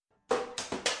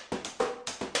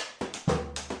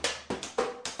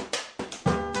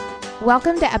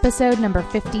Welcome to episode number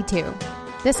 52.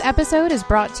 This episode is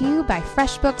brought to you by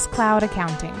FreshBooks Cloud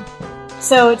Accounting.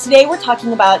 So today we're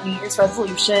talking about New Year's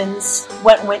resolutions,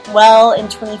 what went well in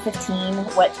 2015,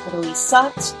 what totally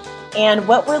sucked, and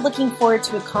what we're looking forward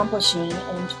to accomplishing in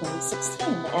 2016.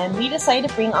 And we decided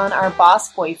to bring on our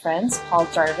boss boyfriends, Paul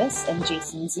Jarvis and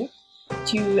Jason Zook,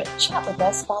 to chat with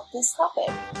us about this topic.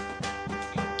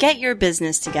 Get your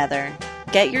business together.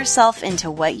 Get yourself into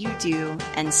what you do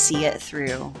and see it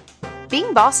through.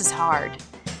 Being boss is hard.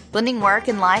 Blending work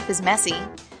and life is messy.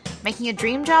 Making a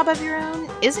dream job of your own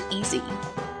isn't easy.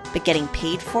 But getting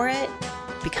paid for it,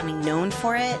 becoming known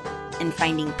for it, and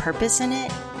finding purpose in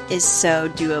it is so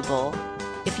doable.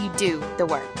 If you do the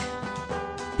work.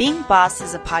 Being Boss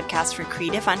is a podcast for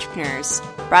creative entrepreneurs,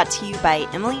 brought to you by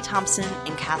Emily Thompson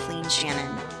and Kathleen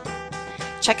Shannon.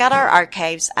 Check out our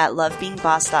archives at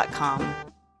lovebeingboss.com.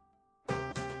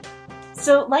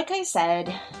 So, like I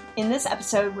said, in this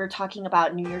episode, we're talking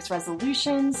about New Year's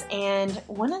resolutions, and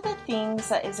one of the things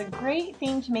that is a great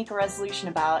thing to make a resolution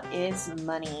about is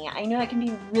money. I know it can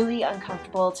be really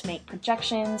uncomfortable to make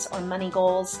projections or money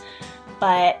goals,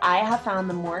 but I have found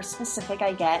the more specific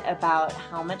I get about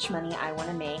how much money I want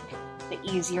to make, the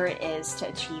easier it is to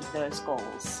achieve those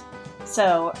goals.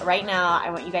 So right now, I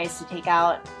want you guys to take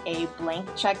out a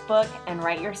blank checkbook and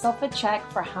write yourself a check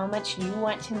for how much you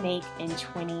want to make in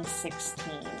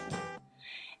 2016.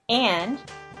 And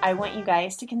I want you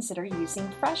guys to consider using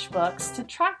FreshBooks to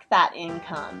track that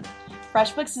income.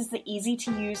 FreshBooks is the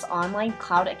easy-to-use online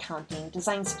cloud accounting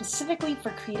designed specifically for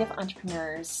creative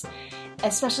entrepreneurs,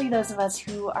 especially those of us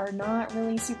who are not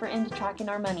really super into tracking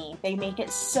our money. They make it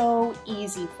so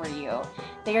easy for you.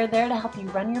 They are there to help you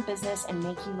run your business and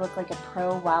make you look like a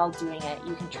pro while doing it.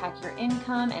 You can track your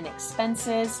income and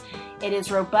expenses. It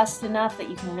is robust enough that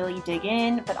you can really dig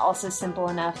in, but also simple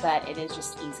enough that it is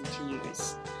just easy to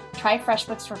use. Try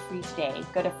FreshBooks for free today.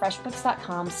 Go to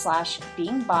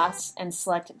freshbooks.com/beingboss and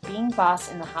select Being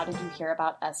Boss in the How Did You Hear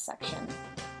About Us section.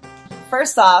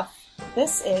 First off,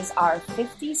 this is our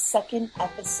 52nd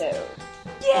episode.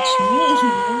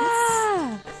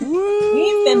 Yeah! Which means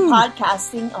we've been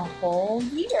podcasting a whole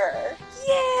year.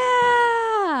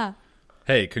 Yeah!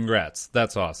 Hey, congrats.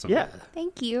 That's awesome. Yeah.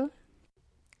 Thank you.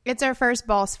 It's our first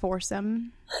boss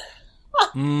foursome.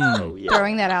 Oh, yeah.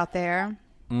 Throwing that out there.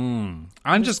 I'm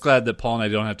just glad that Paul and I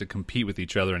don't have to compete with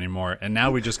each other anymore, and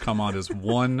now we just come on as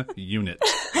one unit.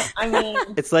 I mean,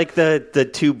 It's like the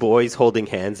two boys holding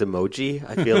hands emoji.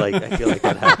 I feel like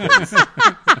that happens.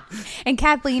 And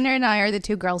Kathleen and I are the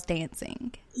two girls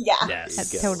dancing. yeah. Yes.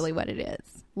 That's totally what it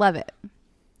is. Love it.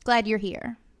 Glad you're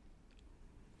here.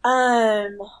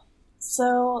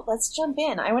 So let's jump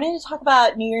in. I wanted to talk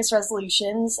about New Year's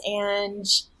resolutions, and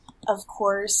of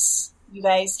course, you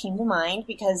guys came to mind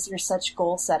because you're such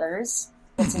goal setters.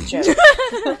 It's a joke.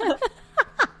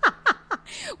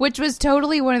 Which was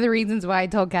totally one of the reasons why I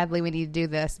told Kathleen we need to do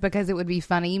this, because it would be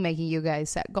funny making you guys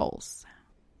set goals.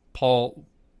 Paul,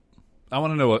 I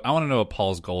want to know what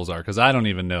Paul's goals are, because I don't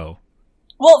even know.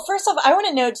 Well, first off, I want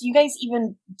to know, do you guys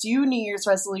even do New Year's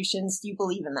resolutions? Do you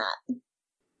believe in that?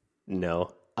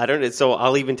 No, I don't. So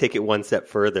I'll even take it one step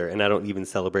further, and I don't even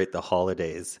celebrate the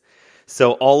holidays.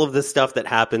 So all of the stuff that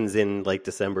happens in like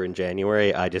December and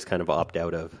January, I just kind of opt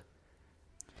out of.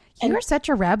 You're such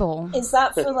a rebel. Is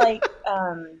that for like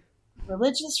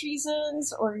religious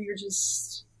reasons, or you're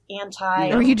just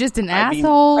anti? Or are you just an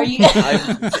asshole? Are you?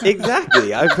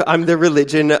 Exactly. I'm the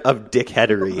religion of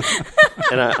dickheadery,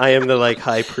 and I am the like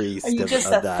high priest. Are you just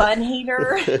of a that. fun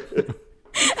hater?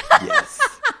 Yes.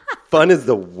 Fun is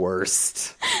the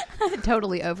worst.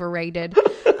 Totally overrated.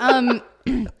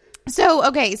 So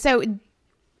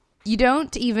you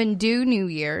don't even do New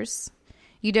Year's.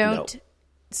 You don't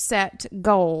set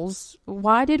goals.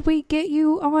 Why did we get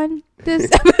you on this?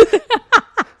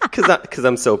 Because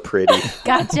I'm so pretty.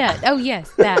 Gotcha. Oh,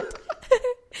 yes, that.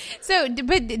 So,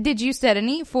 but did you set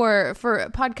any for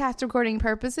podcast recording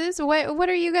purposes? What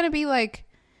are you going to be like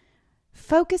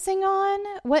focusing on?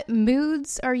 What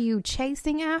moods are you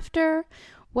chasing after?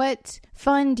 What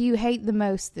fun do you hate the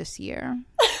most this year?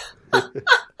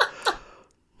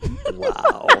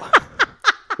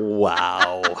 Wow.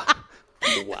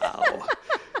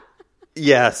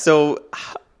 Yeah, so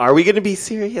are we going to be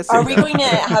serious? Are we going to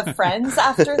have friends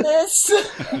after this?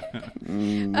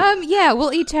 Yeah,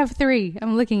 we'll each have 3.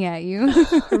 I'm looking at you.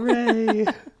 Hooray.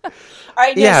 All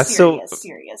right, no, Yeah,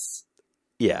 serious.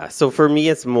 Yeah, so for me,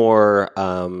 it's more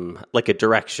like a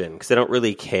direction, because I don't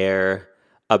really care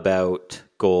about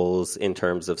goals in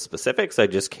terms of specifics. I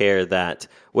just care that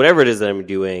whatever it is that I'm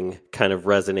doing kind of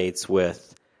resonates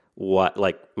with what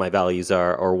like my values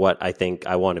are or what I think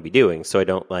I want to be doing. So I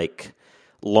don't like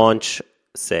launch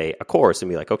say, a course and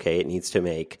be like, okay, it needs to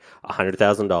make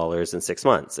 $100,000 in 6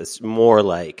 months. It's more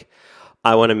like,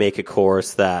 I want to make a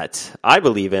course that I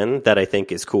believe in, that I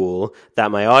think is cool, that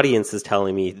my audience is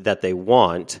telling me that they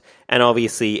want, and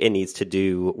obviously it needs to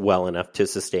do well enough to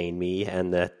sustain me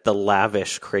and the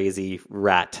lavish, crazy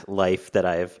rat life that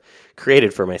I've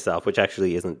created for myself, which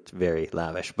actually isn't very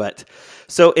lavish. But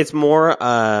so it's more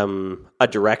a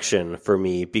direction for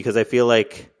me, because I feel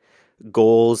like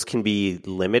goals can be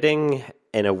limiting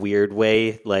in a weird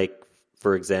way. Like,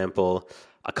 for example,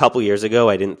 a couple years ago,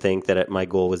 I didn't think that my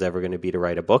goal was ever going to be to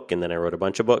write a book, and then I wrote a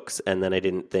bunch of books, and then I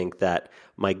didn't think that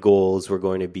my goals were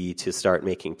going to be to start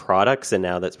making products, and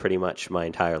now that's pretty much my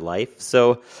entire life.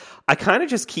 So I kind of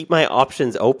just keep my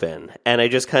options open, and I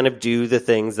just kind of do the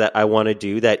things that I want to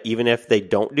do, that even if they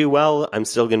don't do well, I'm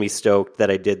still going to be stoked that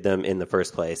I did them in the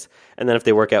first place. And then if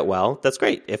they work out well, that's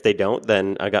great. If they don't,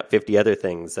 then I got 50 other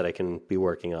things that I can be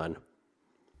working on.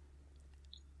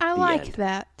 I like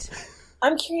that.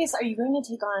 I'm curious, are you going to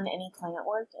take on any client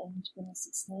work in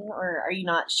 2016, or are you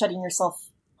not shutting yourself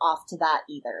off to that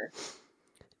either?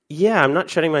 Yeah, I'm not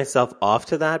shutting myself off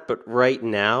to that, but right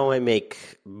now I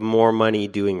make more money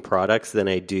doing products than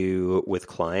I do with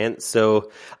clients.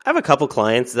 So I have a couple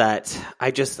clients that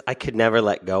I could never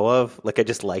let go of. Like, I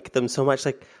just like them so much.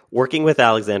 Like, working with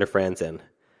Alexandra Franzen.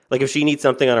 Like, if she needs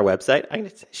something on her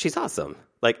website, she's awesome.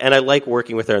 Like, and I like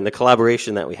working with her and the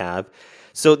collaboration that we have.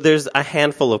 So there's a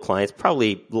handful of clients,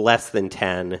 probably less than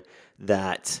 10,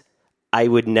 that I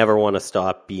would never want to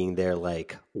stop being their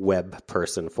like web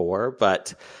person for,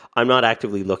 but I'm not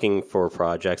actively looking for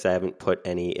projects. I haven't put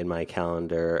any in my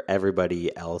calendar.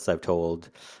 Everybody else I've told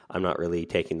I'm not really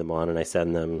taking them on, and I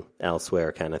send them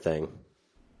elsewhere, kind of thing.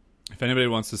 If anybody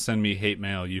wants to send me hate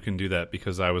mail, you can do that,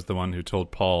 because I was the one who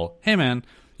told Paul, hey man,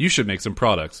 you should make some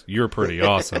products. You're pretty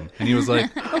awesome. And he was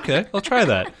like, okay, I'll try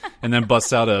that. And then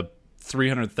busts out a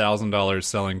 $300,000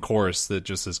 selling course that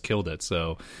just has killed it.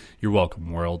 So you're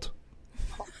welcome, world.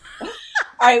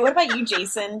 All right, what about you,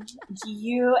 Jason? Do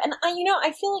you, and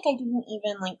I feel like I didn't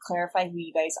even like clarify who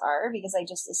you guys are, because I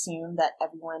just assumed that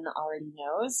everyone already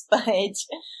knows. But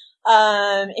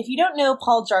if you don't know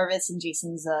Paul Jarvis and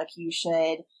Jason Zook, you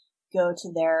should go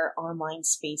to their online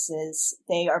spaces.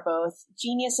 They are both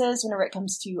geniuses whenever it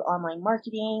comes to online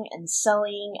marketing and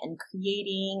selling and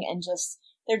creating, and just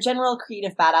their general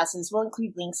creative badasses. We'll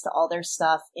include links to all their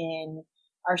stuff in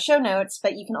our show notes,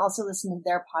 but you can also listen to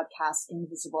their podcast,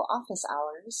 Invisible Office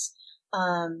Hours.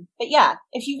 But yeah,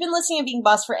 if you've been listening to Being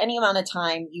Boss for any amount of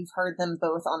time, you've heard them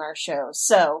both on our show.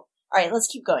 So, all right, let's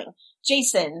keep going.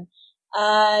 Jason,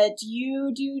 do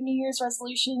you do New Year's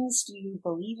resolutions? Do you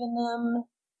believe in them?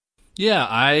 Yeah,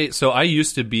 I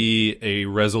used to be a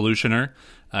resolutioner.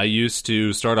 I used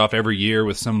to start off every year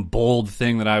with some bold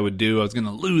thing that I would do. I was going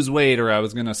to lose weight, or I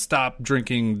was going to stop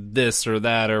drinking this or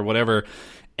that or whatever.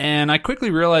 And I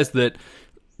quickly realized that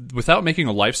without making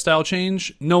a lifestyle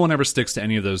change, no one ever sticks to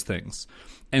any of those things.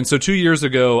 And so 2 years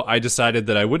ago, I decided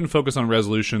that I wouldn't focus on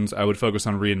resolutions, I would focus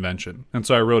on reinvention. And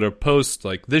so I wrote a post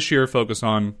like, this year, focus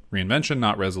on reinvention,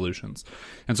 not resolutions.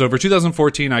 And so for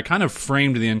 2014, I kind of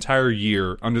framed the entire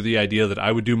year under the idea that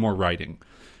I would do more writing.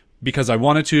 Because I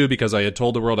wanted to, because I had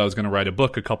told the world I was going to write a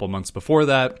book a couple months before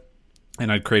that.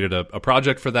 And I'd created a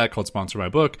project for that called Sponsor My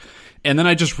Book. And then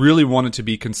I just really wanted to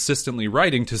be consistently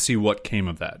writing to see what came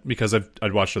of that. Because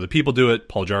I'd watched other people do it,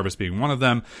 Paul Jarvis being one of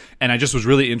them. And I just was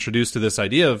really introduced to this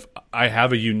idea of, I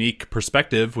have a unique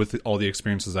perspective with all the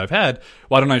experiences I've had.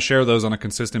 Why don't I share those on a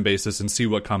consistent basis and see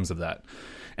what comes of that?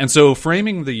 And so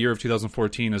framing the year of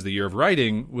 2014 as the year of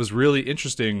writing was really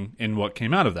interesting in what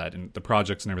came out of that, and the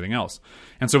projects and everything else.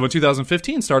 And so when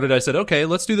 2015 started, I said, okay,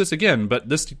 let's do this again. But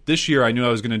this year I knew I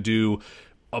was going to do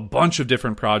a bunch of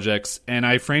different projects, and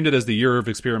I framed it as the year of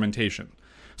experimentation.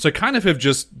 So I kind of have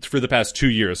just, for the past 2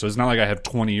 years, so it's not like I have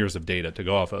 20 years of data to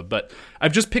go off of, but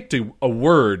I've just picked a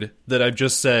word that I've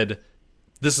just said,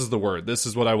 this is the word. This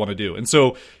is what I want to do. And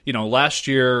so, last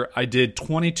year I did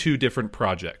 22 different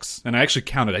projects, and I actually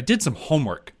counted. I did some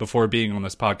homework before being on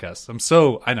this podcast. I'm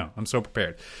so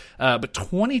prepared. But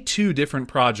 22 different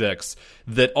projects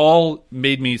that all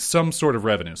made me some sort of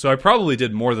revenue. So I probably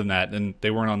did more than that, and they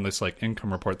weren't on this like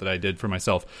income report that I did for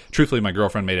myself. Truthfully, my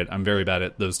girlfriend made it. I'm very bad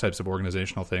at those types of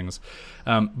organizational things.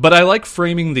 But I like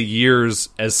framing the years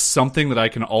as something that I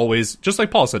can always, just like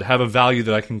Paul said, have a value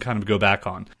that I can kind of go back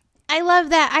on. I love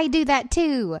that. I do that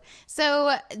too.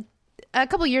 So a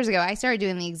couple years ago, I started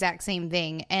doing the exact same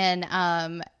thing, and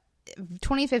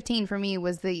 2015 for me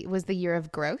was the year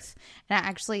of growth. And I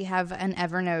actually have an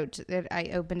Evernote that I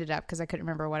opened it up because I couldn't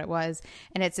remember what it was,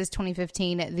 and it says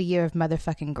 2015, the year of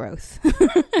motherfucking growth,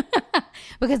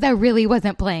 because I really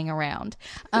wasn't playing around.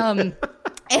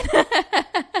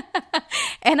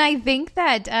 And I think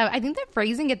that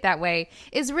phrasing it that way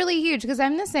is really huge, because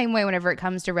I'm the same way whenever it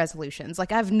comes to resolutions.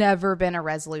 Like, I've never been a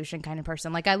resolution kind of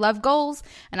person. Like, I love goals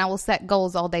and I will set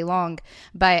goals all day long,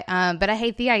 but I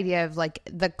hate the idea of like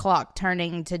the clock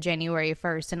turning to January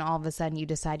 1st and all of a sudden you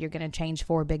decide you're going to change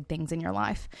 4 big things in your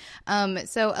life.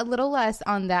 So a little less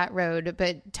on that road,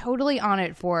 but totally on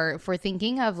it for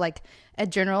thinking of like a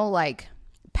general like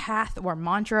path or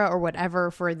mantra or whatever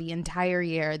for the entire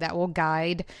year that will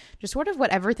guide just sort of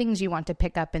whatever things you want to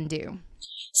pick up and do.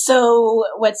 So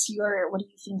what do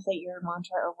you think that your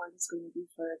mantra or word is going to be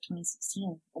for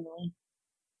 2016, Emily?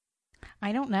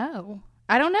 I don't know.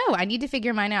 I need to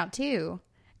figure mine out too.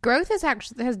 Growth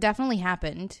has definitely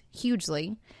happened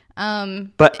hugely.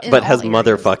 But has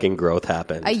motherfucking growth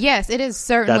happened? Yes, it has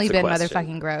certainly been question.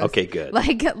 Motherfucking growth. Okay, good.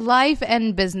 Like, life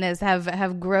and business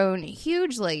have grown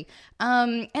hugely.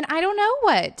 And I don't know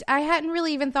what. I hadn't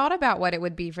really even thought about what it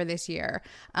would be for this year.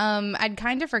 I'd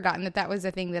kind of forgotten that was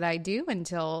a thing that I do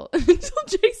until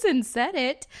Jason said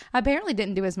it. I apparently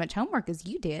didn't do as much homework as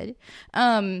you did.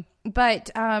 But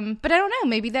I don't know.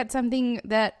 Maybe that's something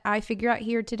that I figure out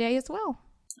here today as well.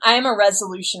 I am a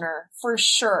resolutioner for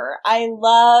sure. I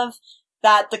love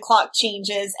that the clock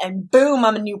changes and boom,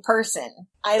 I'm a new person.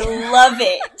 I love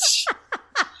it.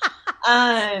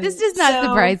 This does not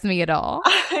surprise me at all.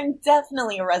 I'm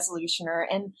definitely a resolutioner,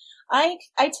 and I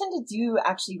tend to do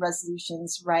actually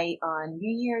resolutions right on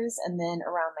New Year's and then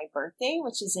around my birthday,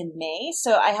 which is in May.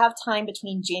 So I have time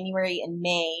between January and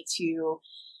May to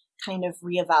kind of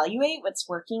reevaluate what's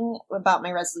working about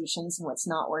my resolutions and what's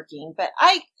not working. But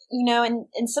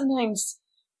and sometimes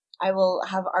I will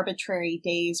have arbitrary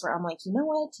days where I'm like, you know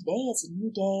what? Today is a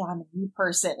new day. I'm a new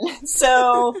person.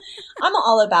 So I'm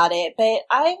all about it. But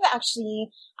I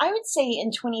would say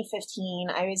in 2015,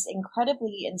 I was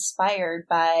incredibly inspired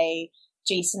by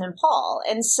Jason and Paul.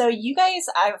 And so you guys,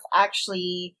 I've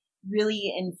actually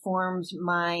really informed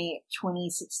my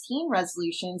 2016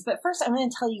 resolutions. But first, I'm going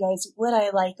to tell you guys what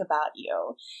I like about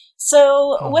you.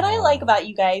 So what I like about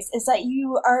you guys is that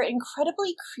you are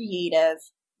incredibly creative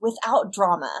without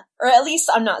drama, or at least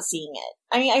I'm not seeing it.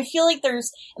 I mean, I feel like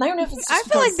there's, and I don't know if it's just I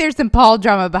feel like there's some Paul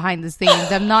drama behind the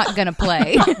scenes. I'm not going to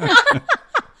play.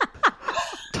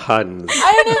 Tons.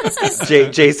 I don't know if it's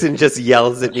just Jason just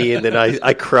yells at me and then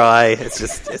I cry.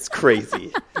 It's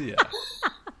crazy. Yeah.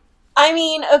 I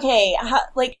mean, okay,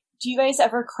 do you guys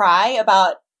ever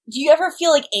do you ever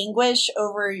feel like anguish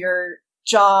over your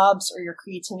jobs or your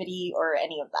creativity or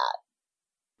any of that?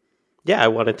 Yeah, I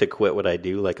wanted to quit what I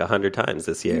do like 100 times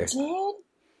this year. You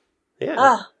did?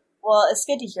 Yeah. Well, it's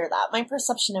good to hear that. My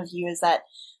perception of you is that,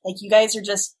 like, you guys are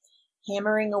just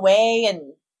hammering away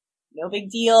and no big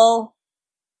deal,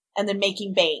 and then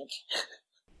making bank.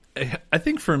 I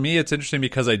think for me, it's interesting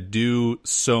because I do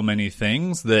so many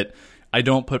things that I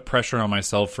don't put pressure on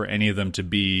myself for any of them to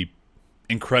be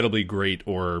incredibly great,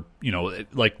 or,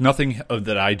 like nothing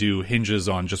that I do hinges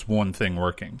on just one thing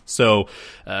working. So,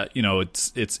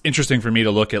 it's interesting for me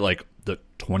to look at like the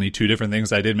 22 different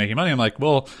things I did making money. I'm like,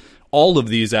 well, all of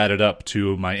these added up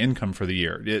to my income for the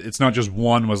year. It's not just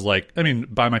one was like, I mean,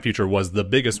 Buy My Future was the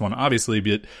biggest one,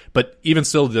 obviously, but even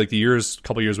still, like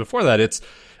couple years before that,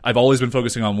 I've always been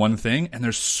focusing on one thing, and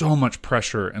there's so much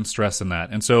pressure and stress in that.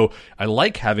 And so I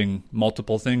like having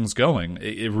multiple things going.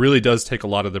 It really does take a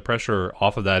lot of the pressure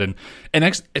off of that. And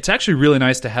it's actually really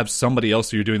nice to have somebody else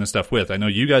who you're doing this stuff with. I know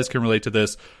you guys can relate to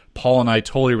this. Paul and I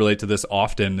totally relate to this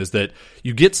often, is that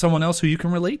you get someone else who you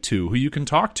can relate to, who you can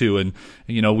talk to. And,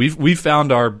 we've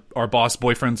found our boss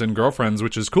boyfriends and girlfriends,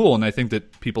 which is cool. And I think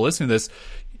that people listening to this,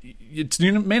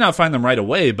 you may not find them right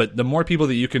away, but the more people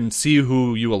that you can see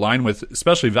who you align with,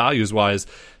 especially values-wise,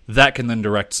 that can then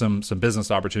direct some business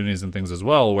opportunities and things as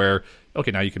well, where, okay,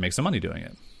 now you can make some money doing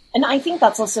it. And I think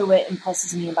that's also what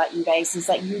impresses me about you guys, is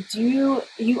that you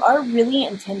are really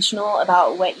intentional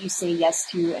about what you say yes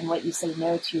to and what you say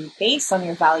no to based on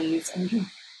your values, and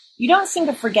you don't seem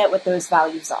to forget what those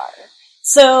values are.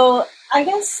 So I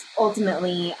guess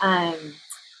ultimately,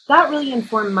 that really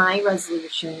informed my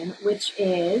resolution, which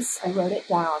is, I wrote it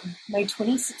down, my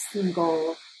 2016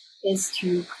 goal is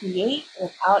to create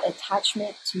without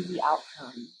attachment to the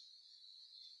outcome.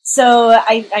 So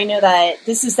I know that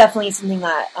this is definitely something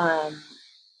that,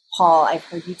 Paul, I've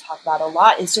heard you talk about a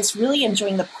lot, is just really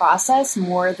enjoying the process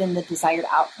more than the desired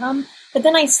outcome. But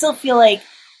then I still feel like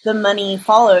the money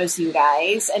follows you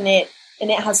guys, and it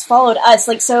has followed us.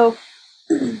 Like, so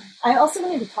I also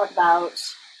wanted to talk about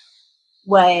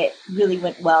what really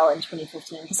went well in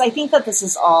 2015, because I think that this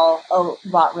is all a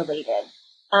lot related.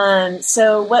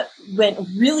 So what went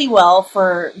really well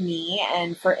for me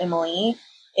and for Emily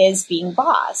is being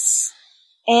boss.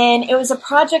 And it was a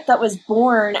project that was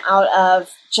born out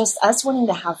of just us wanting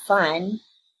to have fun.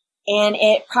 And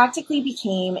it practically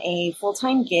became a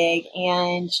full-time gig,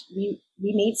 and we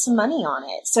made some money on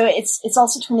it. So it's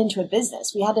also turned into a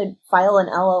business. We had to file an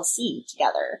LLC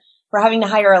together. We're having to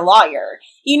hire a lawyer,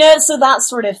 so that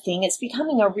sort of thing. It's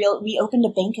becoming we opened a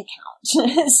bank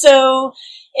account. So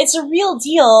it's a real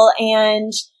deal.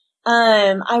 And,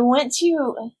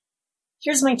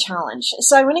 here's my challenge.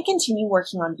 So I want to continue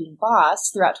working on Being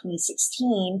Boss throughout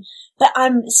 2016, but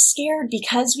I'm scared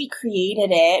because we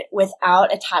created it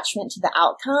without attachment to the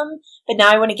outcome. But now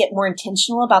I want to get more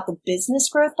intentional about the business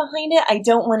growth behind it. I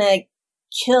don't want to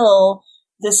kill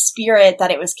the spirit that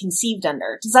it was conceived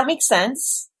under. Does that make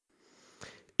sense?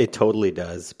 It totally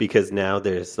does, because now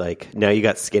you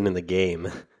got skin in the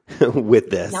game with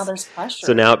this. Now there's pressure.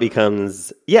 So now it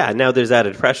becomes, now there's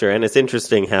added pressure. And it's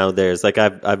interesting how there's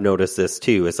I've noticed this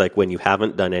too. It's like when you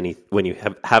haven't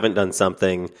done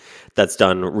something that's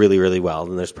done really, really well,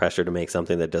 then there's pressure to make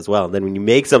something that does well. And then when you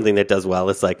make something that does well,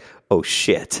 it's like, oh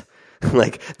shit.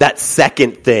 Like that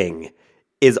second thing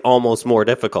is almost more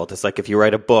difficult. It's like if you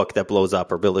write a book that blows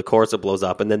up or build a course that blows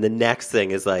up, and then the next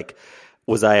thing is like,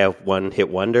 was I a one-hit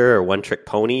wonder or one-trick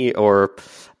pony, or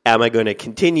am I going to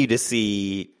continue to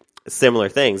see similar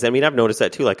things? I mean, I've noticed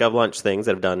that too. Like I've launched things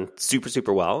that have done super,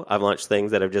 super well. I've launched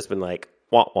things that have just been like,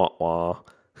 wah, wah, wah.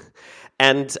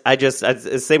 And it's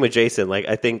the same with Jason. Like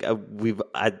I think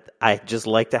I just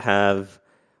like to have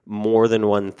more than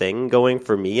one thing going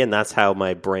for me. And that's how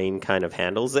my brain kind of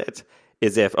handles it,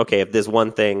 is if there's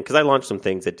one thing, because I launched some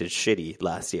things that did shitty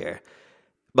last year,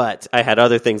 but I had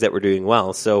other things that were doing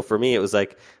well. So for me, it was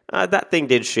like, that thing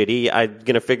did shitty. I'm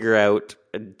going to figure out,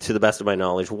 to the best of my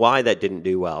knowledge, why that didn't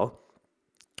do well.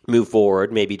 Move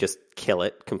forward, maybe just kill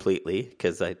it completely,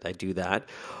 because I do that.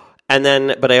 And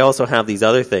then, but I also have these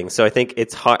other things. So I think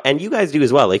it's hard, and you guys do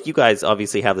as well. Like you guys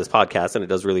obviously have this podcast and it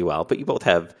does really well, but you both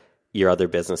have your other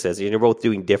businesses, and you're both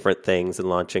doing different things and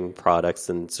launching products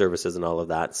and services and all of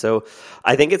that. So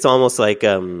I think it's almost like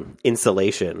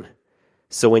insulation.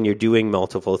 So when you're doing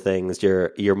multiple things,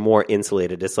 you're more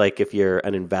insulated. It's like if you're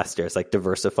an investor, it's like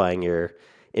diversifying your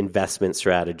investment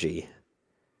strategy.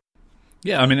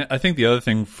 Yeah, I mean, I think the other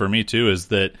thing for me too is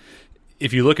that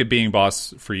if you look at Being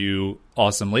Boss for you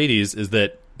awesome ladies, is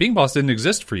that Being Boss didn't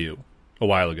exist for you a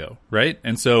while ago, right?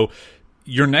 And so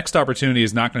your next opportunity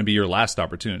is not going to be your last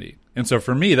opportunity. And so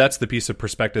for me, that's the piece of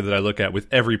perspective that I look at with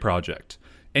every project.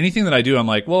 Anything that I do, I'm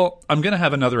like, well, I'm going to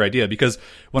have another idea, because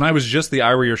when I was just the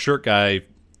I Wear Your Shirt guy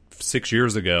 6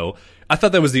 years ago, I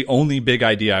thought that was the only big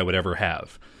idea I would ever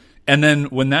have. And then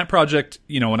when that project,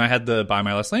 when I had the Buy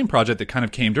My Last Lane project that kind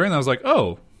of came during, I was like,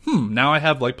 oh, now I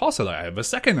have, like Paul said, I have a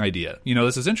second idea.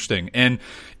 This is interesting. And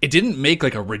it didn't make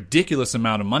like a ridiculous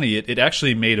amount of money. It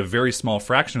actually made a very small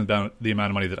fraction of the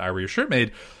amount of money that I Wear Your Shirt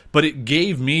made, but it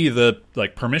gave me the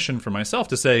permission for myself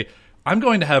to say, I'm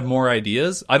going to have more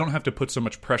ideas. I don't have to put so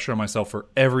much pressure on myself for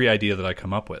every idea that I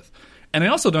come up with. And I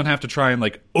also don't have to try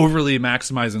and overly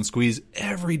maximize and squeeze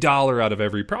every dollar out of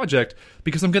every project,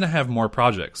 because I'm going to have more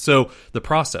projects. So the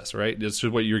process, right? This is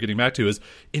what you're getting back to, is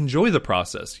enjoy the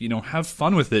process, have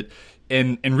fun with it,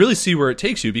 and really see where it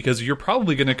takes you, because you're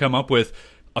probably going to come up with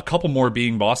a couple more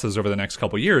Being Bosses over the next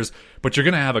couple years, but you're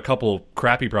going to have a couple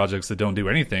crappy projects that don't do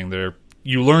anything.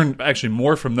 You learn actually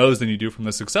more from those than you do from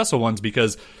the successful ones,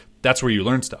 because that's where you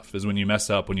learn stuff, is when you mess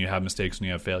up, when you have mistakes, when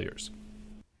you have failures.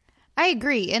 I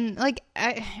agree. And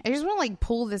I just want to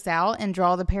pull this out and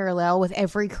draw the parallel with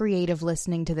every creative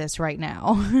listening to this right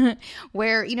now,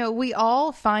 where, we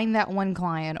all find that one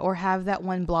client or have that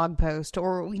one blog post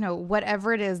or,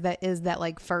 whatever it is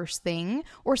that first thing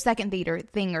or second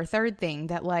thing or third thing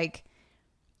that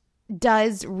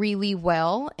does really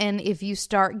well. And if you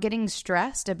start getting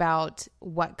stressed about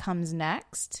what comes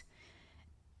next,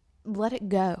 let it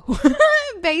go.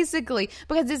 Basically,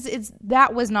 because it's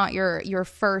that was not your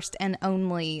first and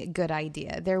only good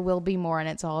idea. There will be more, and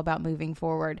it's all about moving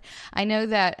forward. I know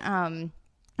that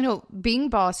Being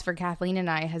Boss for Kathleen and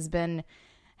I has been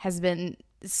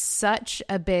such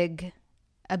a big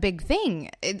thing,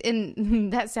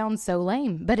 and that sounds so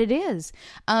lame, but it is,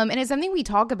 and it's something we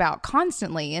talk about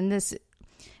constantly in this.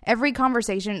 Every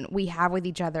conversation we have with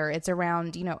each other, it's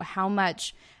around, how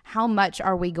much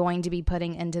are we going to be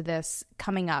putting into this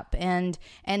coming up, and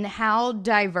how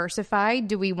diversified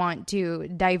do we want to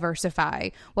diversify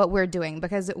what we're doing?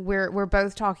 Because we're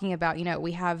both talking about,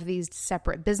 we have these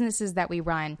separate businesses that we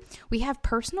run. We have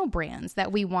personal brands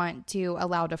that we want to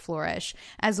allow to flourish,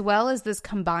 as well as this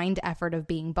combined effort of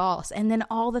Being Boss, and then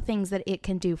all the things that it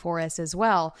can do for us as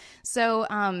well. So,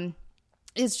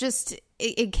 it's just,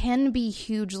 it can be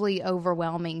hugely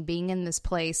overwhelming being in this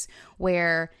place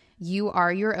where you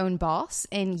are your own boss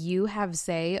and you have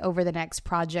say over the next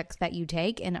projects that you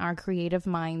take, and our creative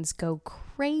minds go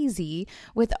crazy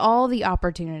with all the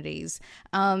opportunities.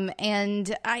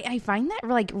 And I find that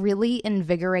like really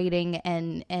invigorating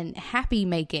and happy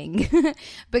making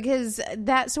because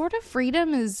that sort of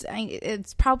freedom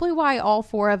it's probably why all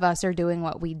four of us are doing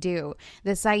what we do.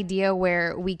 This idea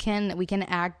where we can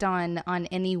act on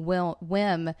any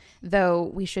whim,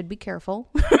 though we should be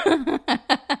careful.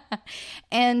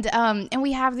 And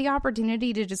we have the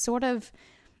opportunity to just sort of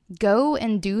go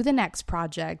and do the next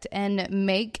project and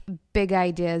make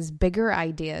bigger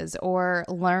ideas, or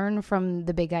learn from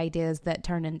the big ideas that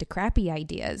turn into crappy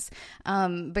ideas.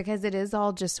 Because it is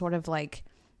all just sort of like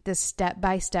this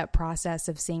step-by-step process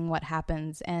of seeing what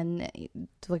happens. And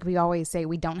like we always say,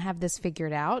 we don't have this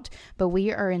figured out, but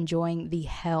we are enjoying the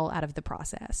hell out of the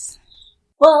process.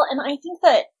 Well, and I think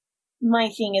that my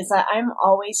thing is that I'm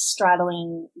always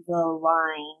straddling the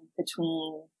line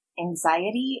between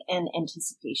anxiety and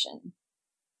anticipation.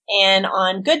 And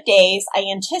on good days, I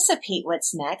anticipate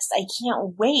what's next. I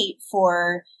can't wait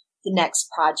for the next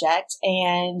project.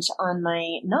 And on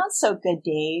my not so good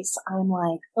days, I'm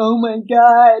like, oh my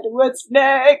God, what's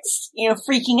next?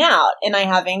 Freaking out, and I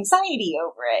have anxiety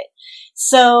over it.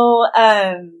 So,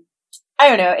 I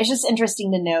don't know. It's just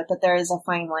interesting to note that there is a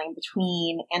fine line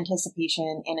between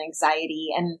anticipation and anxiety.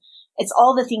 And it's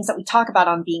all the things that we talk about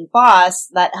on Being Boss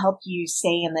that help you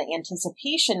stay in the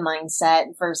anticipation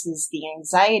mindset versus the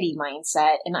anxiety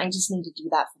mindset. And I just need to do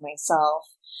that for myself.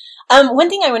 One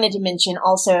thing I wanted to mention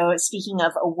also, speaking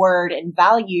of a word and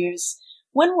values,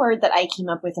 one word that I came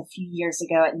up with a few years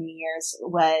ago at New Year's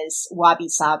was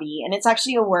wabi-sabi. And it's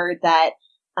actually a word that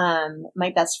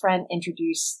my best friend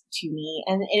introduced to me,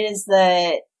 and it is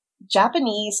the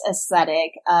Japanese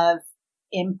aesthetic of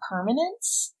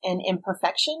impermanence and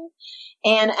imperfection.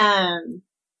 And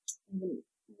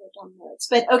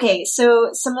but okay, so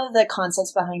some of the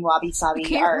concepts behind wabi sabi. You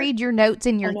can't read your notes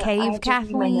in your cave,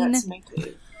 Kathleen.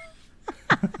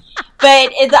 But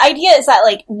the idea is that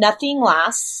like nothing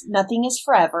lasts, nothing is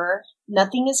forever,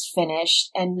 nothing is finished,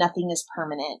 and nothing is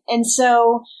permanent. And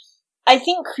so I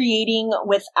think creating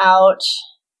without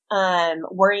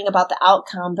worrying about the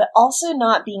outcome, but also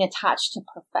not being attached to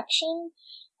perfection,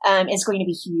 is going to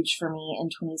be huge for me in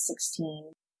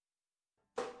 2016.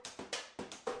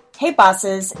 Hey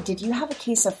bosses, did you have a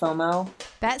case of FOMO?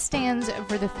 That stands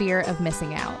for the fear of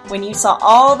missing out. When you saw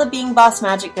all the Being Boss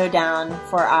magic go down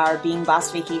for our Being Boss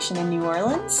vacation in New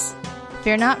Orleans?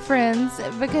 Fear not, friends,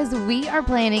 because we are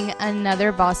planning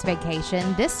another boss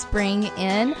vacation this spring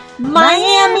in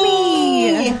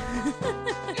Miami!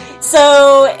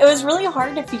 So it was really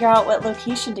hard to figure out what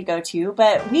location to go to,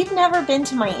 but we've never been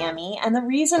to Miami, and the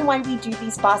reason why we do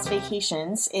these boss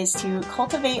vacations is to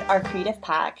cultivate our creative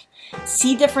pack,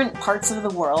 see different parts of the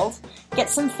world, get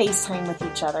some FaceTime with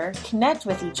each other, connect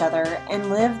with each other, and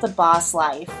live the boss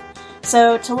life.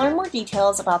 So to learn more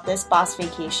details about this boss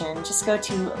vacation, just go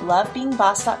to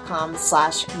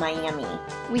lovebeingboss.com/Miami.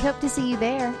 We hope to see you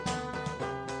there.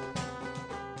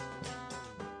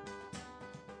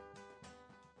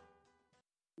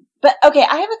 But okay,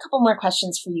 I have a couple more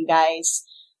questions for you guys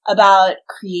about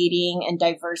creating and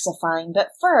diversifying. But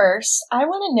first, I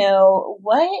want to know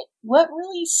what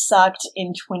really sucked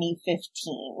in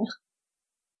 2015.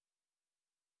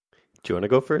 Do you want to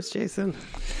go first, Jason?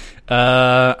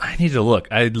 I need to look.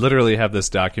 I literally have this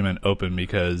document open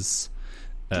because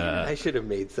I should have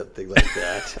made something like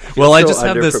that. Well, I just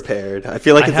have this underprepared. I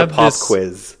feel like it's a pop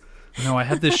quiz. No, I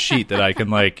have this sheet that I can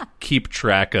like keep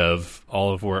track of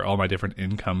all of where all my different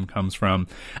income comes from.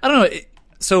 I don't know.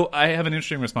 So I have an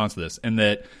interesting response to this, in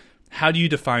that how do you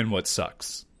define what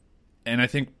sucks? And I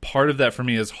think part of that for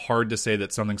me is hard to say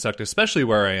that something sucked, especially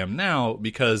where I am now,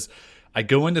 because I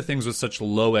go into things with such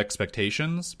low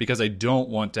expectations because I don't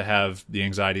want to have the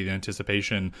anxiety, the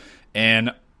anticipation.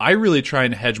 And I really try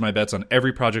and hedge my bets on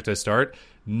every project I start,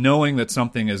 knowing that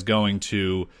something is going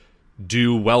to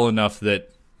do well enough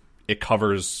that it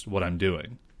covers what I'm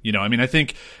doing. You know, I mean, I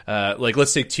think, like,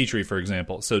 let's take Teachery, for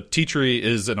example. So Teachery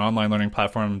is an online learning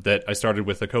platform that I started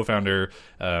with a co-founder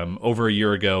over a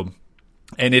year ago,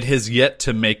 and it has yet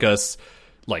to make us,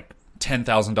 like,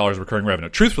 $10,000 recurring revenue.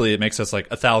 Truthfully, it makes us, like,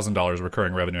 $1,000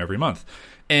 recurring revenue every month.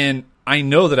 And I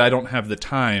know that I don't have the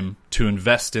time to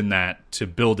invest in that, to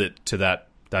build it to that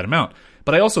amount.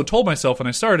 But I also told myself when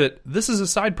I started, this is a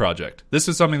side project. This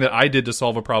is something that I did to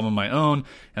solve a problem of my own.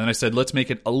 And then I said, let's make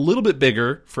it a little bit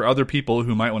bigger for other people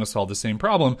who might want to solve the same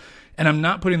problem. And I'm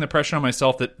not putting the pressure on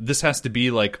myself that this has to be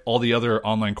like all the other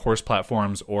online course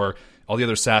platforms or all the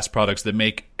other SaaS products that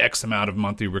make X amount of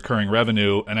monthly recurring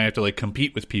revenue. And I have to like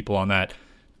compete with people on that.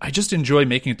 I just enjoy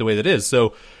making it the way that it is.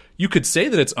 So you could say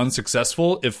that it's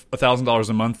unsuccessful if $1,000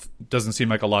 a month doesn't seem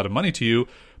like a lot of money to you,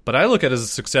 but I look at it as a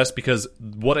success because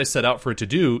what I set out for it to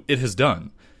do, it has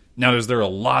done. Now, is there a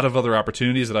lot of other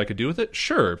opportunities that I could do with it?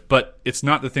 Sure, but it's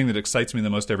not the thing that excites me the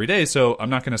most every day, so I'm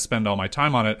not going to spend all my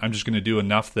time on it. I'm just going to do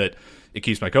enough that it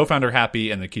keeps my co-founder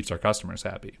happy and that keeps our customers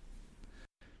happy.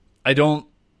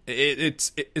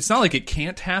 It's not like it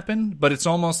can't happen, but it's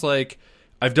almost like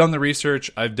I've done the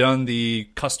research, I've done the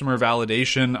customer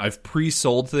validation, I've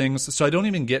pre-sold things, so I don't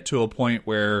even get to a point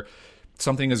where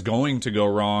something is going to go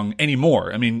wrong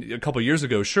anymore. I mean, a couple of years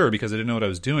ago, sure, because I didn't know what I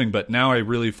was doing, but now I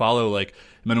really follow like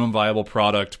minimum viable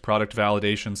product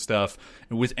validation stuff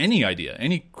with any idea,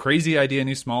 any crazy idea,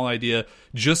 any small idea,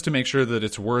 just to make sure that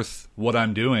it's worth what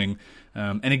I'm doing.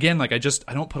 And again, like I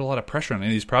don't put a lot of pressure on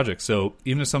any of these projects. So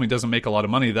even if something doesn't make a lot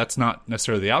of money, that's not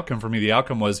necessarily the outcome for me. The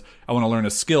outcome was I want to learn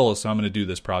a skill, so I'm going to do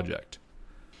this project.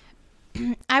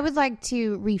 I would like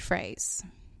to rephrase.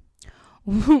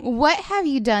 What have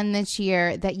you done this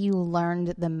year that you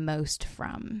learned the most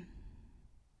from?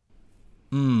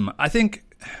 I think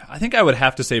I would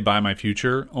have to say Buy My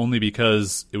Future, only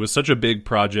because it was such a big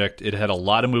project. It had a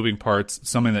lot of moving parts,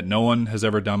 something that no one has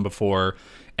ever done before.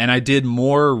 And I did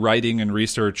more writing and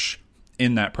research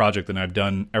in that project than I've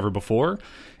done ever before.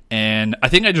 And I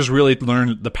think I just really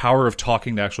learned the power of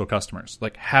talking to actual customers,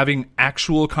 like having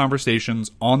actual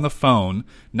conversations on the phone,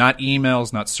 not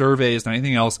emails, not surveys, not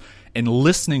anything else, and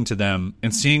listening to them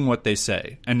and seeing what they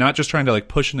say, and not just trying to like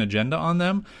push an agenda on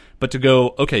them, but to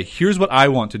go, okay, here's what I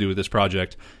want to do with this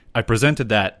project. I presented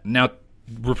that. Now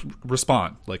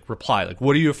respond, like reply, like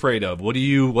what are you afraid of?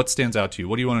 What stands out to you?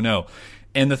 What do you want to know?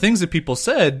 And the things that people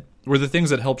said were the things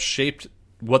that helped shape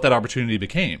what that opportunity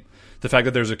became. The fact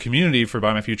that there's a community for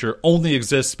Buy My Future only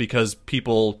exists because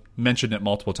people mentioned it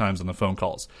multiple times on the phone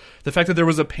calls. The fact that there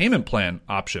was a payment plan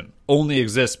option only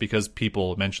exists because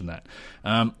people mentioned that.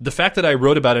 The fact that I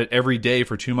wrote about it every day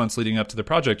for 2 months leading up to the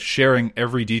project, sharing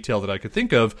every detail that I could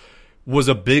think of, was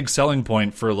a big selling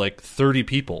point for like 30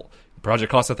 people. The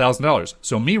project cost $1,000.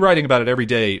 So me writing about it every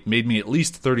day made me at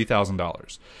least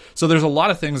 $30,000. So there's a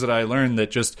lot of things that I learned that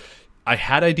just I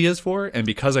had ideas for, and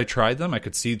because I tried them, I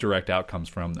could see direct outcomes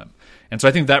from them. And so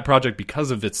I think that project, because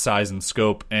of its size and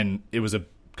scope, and it was a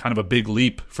kind of a big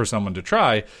leap for someone to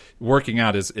try, working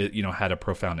out had a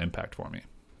profound impact for me.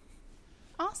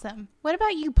 Awesome. What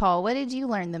about you, Paul? What did you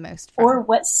learn the most from? Or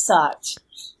what sucked?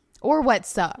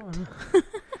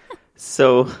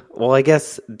 So, well, I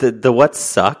guess the what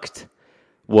sucked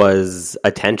was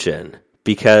attention,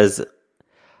 because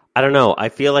I don't know. I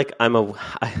feel like I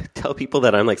tell people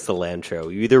that I'm like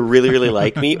cilantro. You either really, really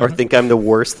like me or think I'm the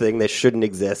worst thing that shouldn't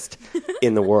exist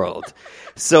in the world.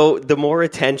 So the more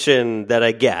attention that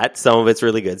I get, some of it's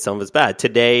really good, some of it's bad.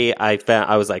 Today I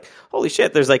was like, holy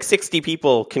shit, there's like 60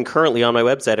 people concurrently on my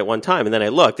website at one time. And then I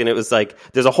looked and it was like,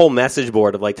 there's a whole message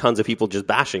board of like tons of people just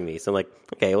bashing me. So I'm like,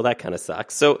 okay, well that kind of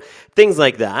sucks. So things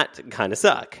like that kind of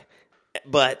suck.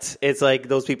 But it's like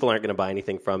those people aren't going to buy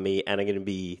anything from me, and I'm going to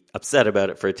be upset about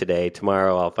it for today.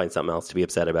 Tomorrow I'll find something else to be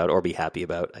upset about or be happy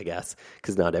about, I guess,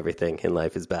 because not everything in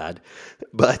life is bad.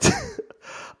 But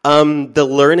the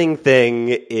learning thing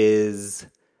is,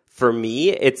 for me,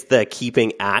 it's the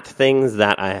keeping at things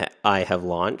that I have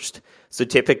launched. So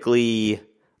typically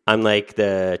I'm like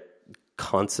the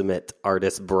consummate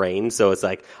artist brain. So it's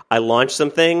like I launch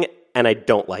something and I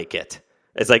don't like it.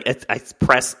 It's like I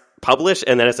press publish,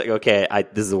 and then it's like, okay,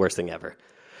 this is the worst thing ever.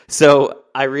 So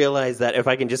I realized that if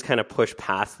I can just kind of push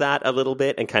past that a little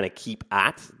bit and kind of keep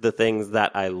at the things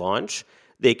that I launch,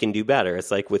 they can do better. It's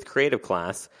like with Creative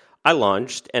Class, I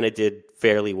launched and it did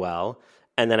fairly well,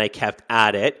 and then I kept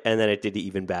at it, and then it did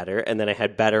even better, and then I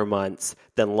had better months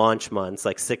than launch months,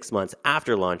 like 6 months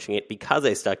after launching it, because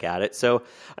I stuck at it. So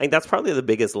I think that's probably the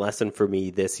biggest lesson for me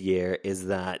this year, is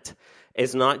that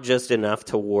it's not just enough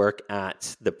to work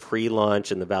at the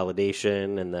pre-launch and the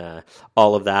validation and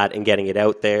all of that and getting it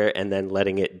out there and then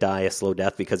letting it die a slow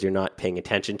death because you're not paying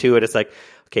attention to it. It's like,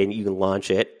 okay, you can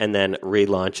launch it and then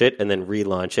relaunch it and then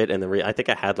relaunch it. And then I think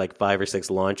I had like 5 or 6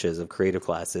 launches of Creative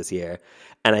Class this year.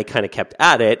 And I kind of kept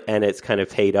at it, and it's kind of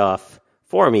paid off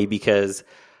for me because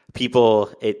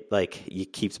people, it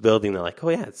keeps building. They're like, oh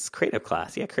yeah, it's Creative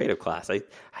Class. Yeah, Creative Class. I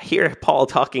hear Paul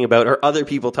talking about, or other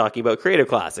people talking about Creative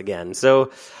Class again.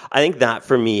 So I think that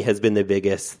for me has been the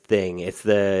biggest thing. It's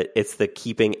the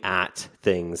keeping at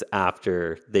things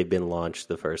after they've been launched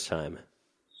the first time.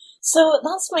 So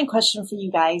that's my question for you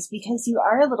guys, because you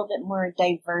are a little bit more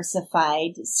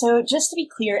diversified. So just to be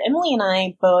clear, Emily and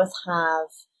I both have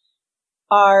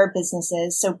our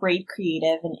businesses, so Braid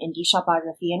Creative and Indie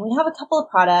Shopography, and we have a couple of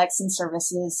products and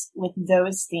services with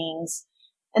those things.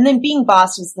 And then Being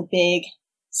Boss was the big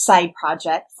side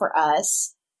project for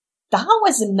us, that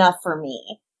was enough for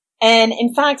me. And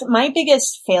in fact, my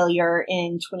biggest failure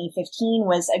in 2015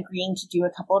 was agreeing to do a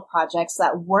couple of projects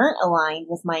that weren't aligned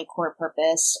with my core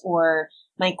purpose or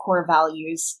my core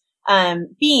values,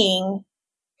 being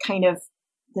kind of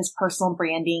this personal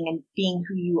branding and being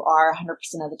who you are 100%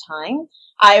 of the time.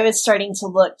 I was starting to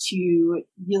look to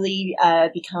really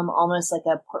become almost like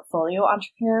a portfolio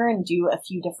entrepreneur and do a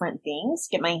few different things,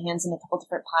 get my hands in a couple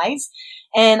different pies.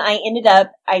 And I ended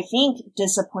up, I think,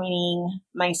 disappointing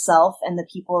myself and the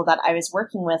people that I was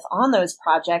working with on those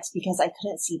projects because I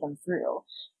couldn't see them through.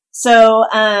 So,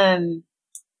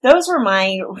 those were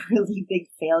my really big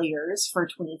failures for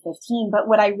 2015. But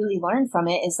what I really learned from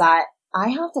it is that I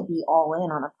have to be all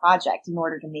in on a project in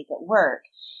order to make it work.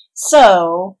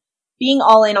 So being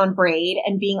all in on Braid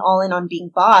and being all in on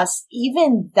Being Boss,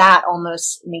 even that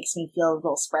almost makes me feel a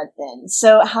little spread thin.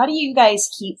 So how do you guys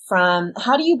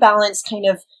how do you balance kind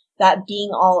of that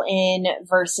being all in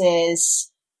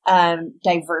versus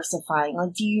diversifying?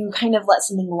 Like, do you kind of let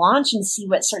something launch and see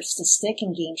what starts to stick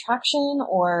and gain traction,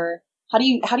 or how do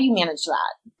you manage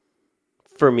that?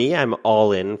 For me, I'm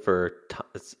all in for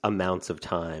amounts of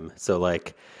time. So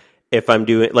like if I'm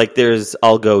doing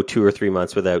I'll go 2 or 3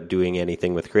 months without doing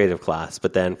anything with creative class,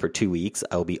 but then for 2 weeks,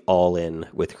 I'll be all in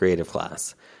with creative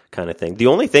class kind of thing. The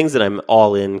only things that I'm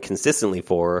all in consistently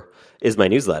for is my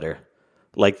newsletter.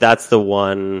 Like that's the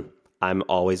one I'm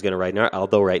always going to write now,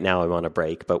 although right now I'm on a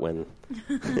break, but when,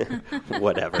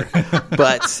 whatever.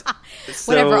 But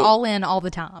whatever, all in all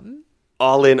the time.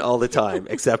 All in all the time,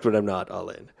 except when I'm not all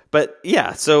in. But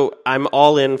yeah, so I'm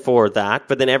all in for that.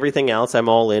 But then everything else, I'm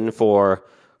all in for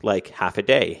like half a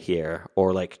day here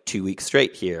or like 2 weeks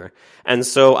straight here. And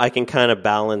so I can kind of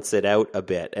balance it out a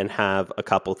bit and have a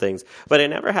couple things. But I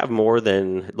never have more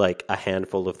than like a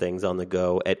handful of things on the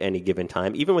go at any given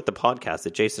time. Even with the podcast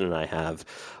that Jason and I have,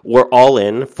 we're all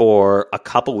in for a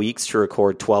couple weeks to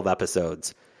record 12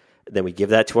 episodes. Then we give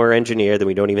that to our engineer. Then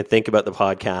we don't even think about the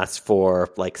podcast for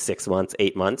like 6 months,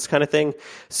 8 months kind of thing.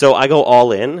 So I go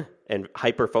all in and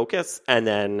hyper focus and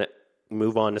then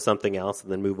move on to something else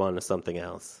and then move on to something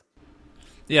else.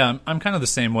 Yeah, I'm kind of the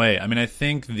same way. I mean, I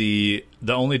think the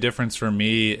only difference for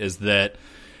me is that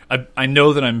I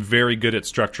know that I'm very good at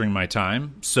structuring my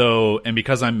time. So, and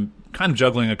because I'm kind of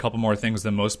juggling a couple more things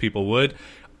than most people would,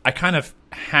 I kind of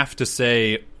have to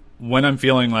say when I'm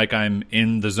feeling like I'm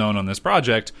in the zone on this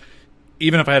project,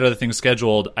 even if I had other things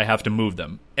scheduled, I have to move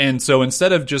them. And so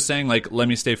instead of just saying like, let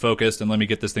me stay focused and let me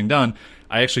get this thing done,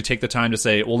 I actually take the time to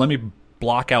say, well, let me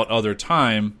block out other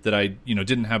time that I,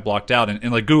 didn't have blocked out.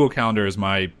 And like Google Calendar is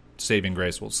my saving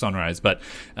grace, well, sunrise. But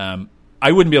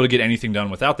I wouldn't be able to get anything done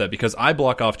without that because I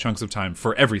block off chunks of time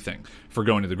for everything, for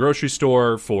going to the grocery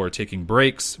store, for taking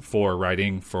breaks, for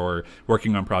writing, for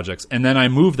working on projects. And then I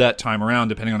move that time around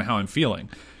depending on how I'm feeling.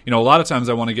 A lot of times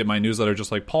I want to get my newsletter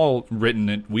just like Paul written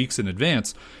in weeks in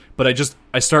advance, but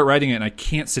I start writing it and I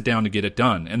can't sit down to get it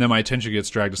done. And then my attention gets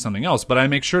dragged to something else. But I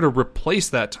make sure to replace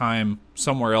that time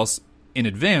somewhere else in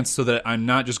advance so that I'm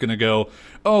not just going to go,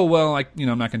 oh, well, I'm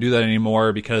not going to do that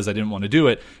anymore because I didn't want to do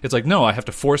it. It's like, no, I have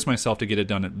to force myself to get it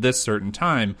done at this certain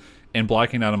time, and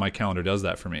blocking out on my calendar does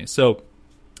that for me. So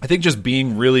I think just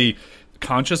being really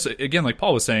conscious, again, like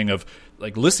Paul was saying, of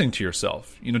like listening to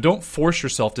yourself. Don't force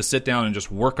yourself to sit down and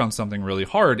just work on something really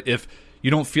hard if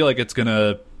you don't feel like it's going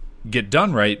to get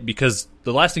done right, because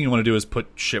the last thing you want to do is put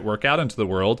shit work out into the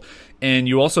world. And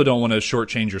you also don't want to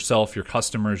shortchange yourself, your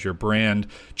customers, your brand,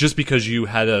 just because you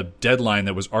had a deadline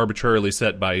that was arbitrarily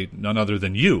set by none other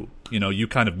than you. You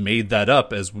kind of made that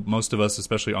up, as most of us,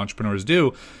 especially entrepreneurs,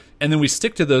 do. And then we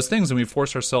stick to those things and we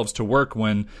force ourselves to work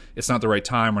when it's not the right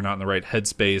time, we're not in the right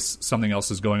headspace, something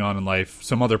else is going on in life,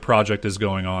 some other project is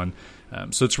going on.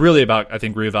 So it's really about, I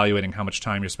think, reevaluating how much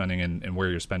time you're spending and where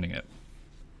you're spending it.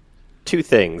 2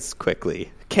 things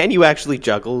quickly. Can you actually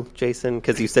juggle, Jason?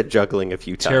 Because you said juggling a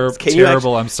few times.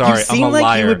 Terrible. I'm sorry. You seem I'm a like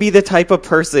liar. you would be the type of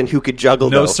person who could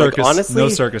juggle. No those. circus. Like, honestly, no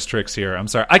circus tricks here. I'm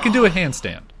sorry. I can do a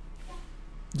handstand.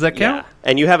 Does that count? Yeah.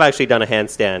 And you have actually done a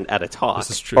handstand at a talk.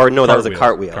 This is true. Or no, that was a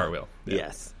cartwheel. Cartwheel. Yeah.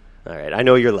 Yes. All right. I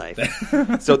know your life.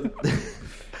 So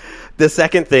the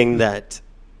second thing that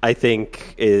I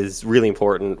think is really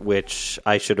important, which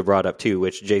I should have brought up too,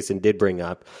 which Jason did bring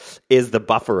up, is the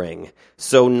buffering.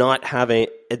 So not having,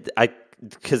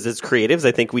 because as creatives,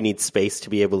 I think we need space to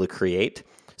be able to create.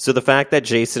 So the fact that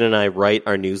Jason and I write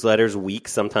our newsletters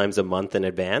weeks, sometimes a month in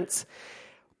advance,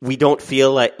 we don't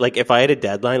feel like if I had a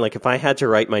deadline, like if I had to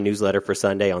write my newsletter for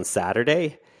Sunday on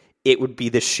Saturday, it would be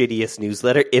the shittiest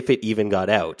newsletter if it even got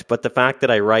out. But the fact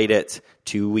that I write it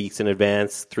 2 weeks in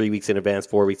advance, 3 weeks in advance,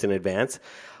 4 weeks in advance,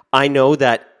 I know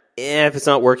that if it's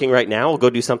not working right now, I'll go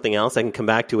do something else. I can come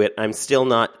back to it. I'm still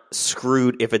not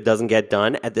screwed if it doesn't get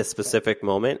done at this specific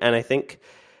moment. And I think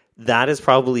that is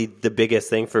probably the biggest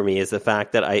thing for me, is the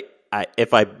fact that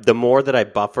the more that I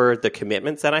buffer the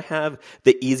commitments that I have,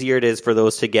 the easier it is for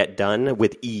those to get done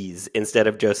with ease, instead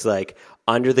of just like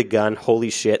under the gun, holy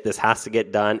shit, this has to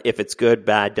get done. If it's good,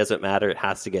 bad, doesn't matter. It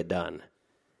has to get done.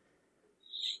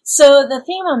 So the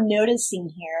theme I'm noticing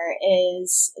here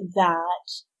is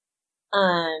that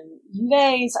you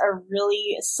guys are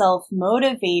really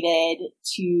self-motivated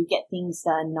to get things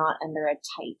done, not under a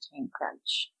tight time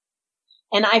crunch.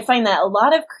 And I find that a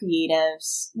lot of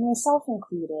creatives, myself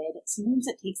included, sometimes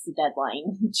it takes the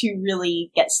deadline to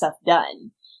really get stuff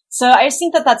done. So I just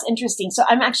think that that's interesting. So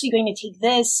I'm actually going to take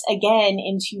this again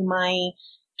into my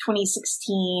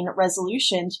 2016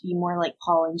 resolution to be more like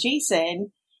Paul and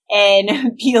Jason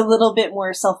and be a little bit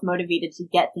more self-motivated to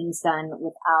get things done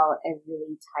without a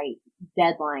really tight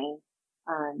deadline,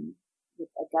 with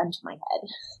a gun to my head.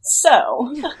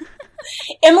 So,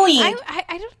 Emily.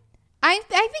 I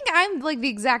think I'm like the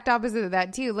exact opposite of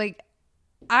that too. Like,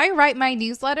 I write my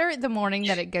newsletter the morning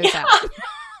that it goes out.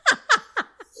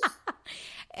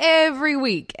 Every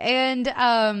week. And like,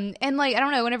 I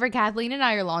don't know, whenever Kathleen and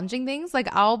I are launching things, like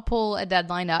I'll pull a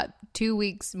deadline up 2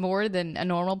 weeks more than a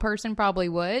normal person probably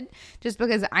would, just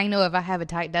because I know if I have a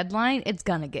tight deadline, it's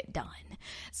gonna get done.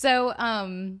 So,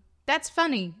 that's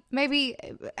funny. Maybe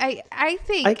I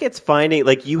think it's finding,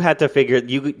 like, you two had to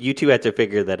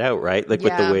figure that out, right? Like,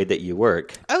 with the way that you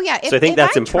work. Oh yeah. So I think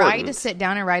that's important. If I try to sit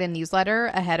down and write a newsletter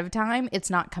ahead of time, it's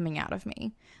not coming out of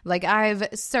me. Like, I've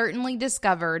certainly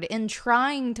discovered in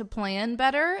trying to plan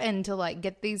better and to like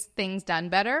get these things done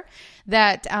better,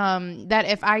 that that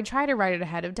if I try to write it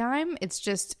ahead of time, it's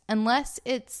just, unless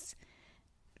it's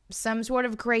some sort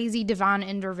of crazy divine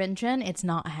intervention, it's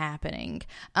not happening.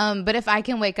 But if I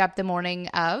can wake up the morning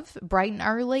of, bright and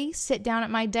early, sit down at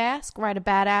my desk, write a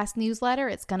badass newsletter,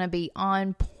 it's going to be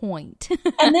on point.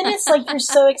 And then it's like you're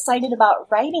so excited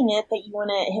about writing it that you want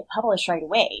to hit publish right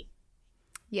away.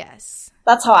 Yes.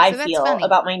 That's how I feel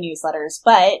about my newsletters,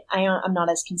 but I'm not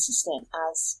as consistent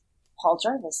as Paul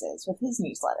Jarvis is with his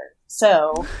newsletter.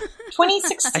 So,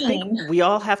 2016. I think we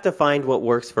all have to find what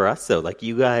works for us, though. Like,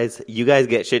 you guys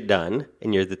get shit done,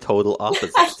 and you're the total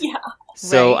opposite. Yeah.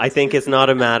 So right. I think it's not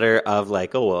a matter of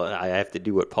like, oh, well, I have to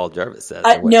do what Paul Jarvis says.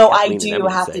 No, I do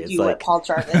have to do what Paul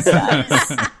Jarvis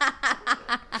says.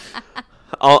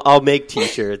 I'll make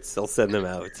T-shirts. I'll send them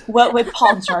out. What would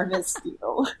Paul Jarvis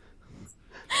do?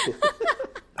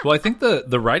 Well, I think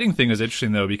the writing thing is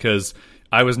interesting, though, because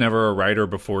I was never a writer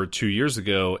before 2 years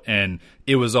ago, and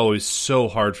it was always so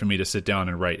hard for me to sit down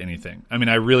and write anything. I mean,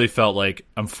 I really felt like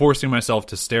I'm forcing myself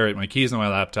to stare at my keys on my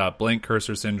laptop, blank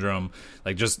cursor syndrome,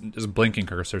 like just blinking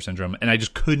cursor syndrome, and I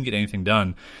just couldn't get anything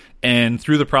done. And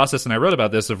through the process, and I wrote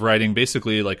about this, of writing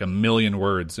basically like 1 million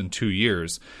words in 2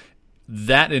 years,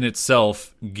 that in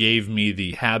itself gave me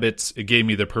the habits. It gave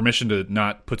me the permission to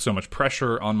not put so much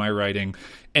pressure on my writing,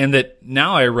 and that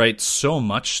now I write so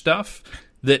much stuff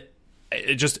that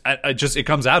it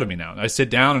comes out of me now. I sit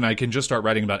down and I can just start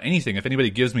writing about anything. If anybody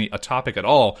gives me a topic at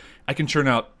all, I can churn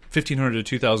out 1,500 to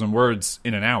 2,000 words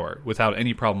in an hour without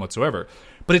any problem whatsoever.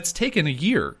 But it's taken a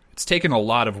year. It's taken a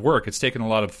lot of work. It's taken a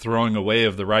lot of throwing away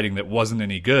of the writing that wasn't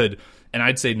any good. And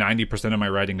I'd say 90% of my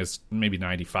writing is, maybe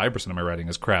 95% of my writing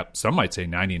is crap. Some might say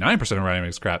 99% of my writing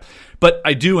is crap. But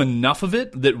I do enough of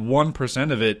it that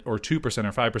 1% of it, or 2%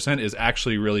 or 5%, is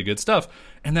actually really good stuff.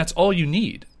 And that's all you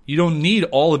need. You don't need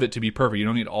all of it to be perfect. You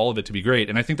don't need all of it to be great.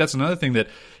 And I think that's another thing that,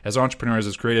 as entrepreneurs,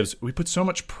 as creatives, we put so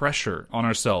much pressure on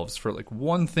ourselves for like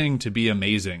one thing to be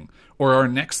amazing, or our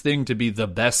next thing to be the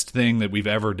best thing that we've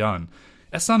ever done.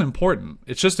 That's not important.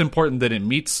 It's just important that it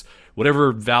meets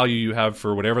whatever value you have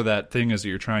for whatever that thing is that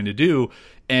you're trying to do,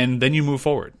 and then you move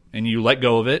forward and you let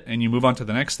go of it and you move on to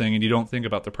the next thing, and you don't think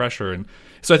about the pressure. And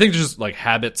so I think it's just like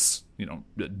habits,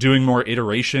 doing more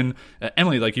iteration.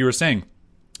 Emily, like you were saying,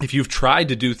 if you've tried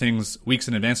to do things weeks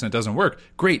in advance and it doesn't work,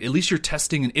 great. At least you're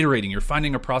testing and iterating. You're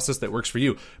finding a process that works for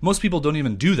you. Most people don't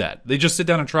even do that. They just sit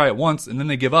down and try it once, and then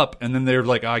they give up, and then they're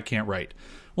like, I can't write.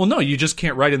 Well, no, you just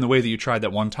can't write in the way that you tried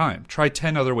that one time. Try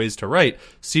 10 other ways to write,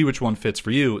 see which one fits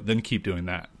for you, then keep doing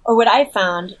that. Or what I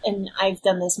found, and I've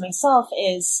done this myself,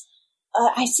 is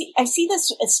I see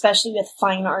this especially with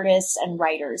fine artists and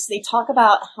writers. They talk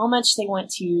about how much they want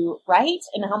to write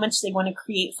and how much they want to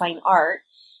create fine art.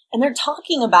 And they're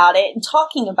talking about it and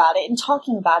talking about it and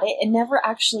talking about it and never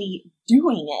actually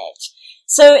doing it.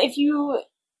 So if you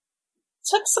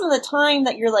took some of the time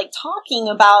that you're like talking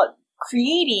about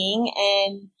creating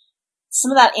and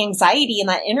some of that anxiety and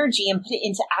that energy and put it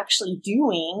into actually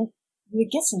doing, we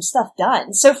would get some stuff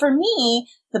done. So for me,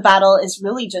 the battle is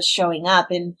really just showing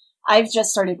up, and I've just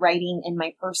started writing in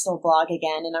my personal blog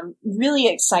again, and I'm really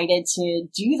excited to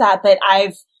do that. But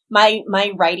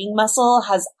my writing muscle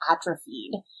has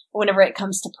atrophied whenever it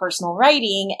comes to personal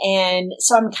writing. And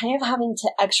so I'm kind of having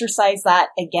to exercise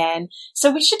that again.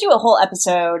 So we should do a whole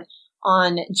episode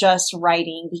on just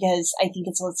writing, because I think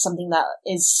it's something that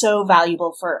is so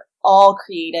valuable for all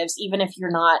creatives, even if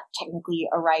you're not technically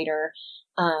a writer.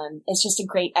 It's just a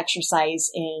great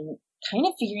exercise in kind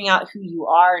of figuring out who you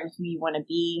are and who you want to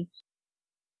be.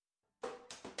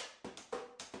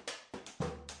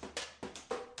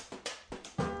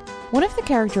 One of the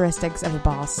characteristics of a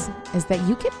boss is that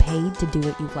you get paid to do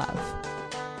what you love.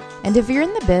 And if you're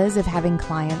in the biz of having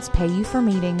clients pay you for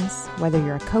meetings, whether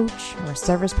you're a coach or a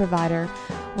service provider,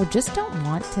 or just don't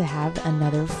want to have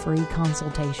another free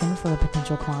consultation for a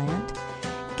potential client,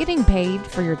 getting paid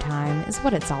for your time is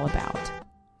what it's all about.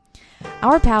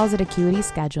 Our pals at Acuity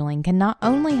Scheduling can not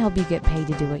only help you get paid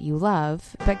to do what you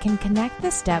love, but can connect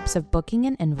the steps of booking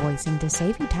and invoicing to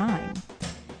save you time.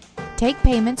 Take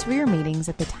payments for your meetings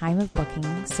at the time of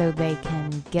booking so they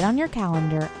can get on your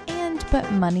calendar and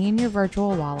put money in your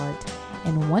virtual wallet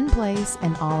in one place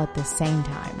and all at the same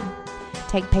time.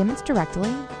 Take payments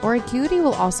directly, or Acuity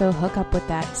will also hook up with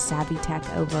that savvy tech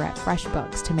over at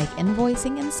FreshBooks to make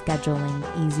invoicing and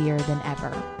scheduling easier than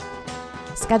ever.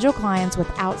 Schedule clients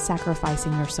without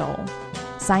sacrificing your soul.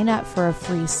 Sign up for a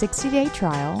free 60-day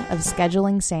trial of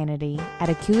Scheduling Sanity at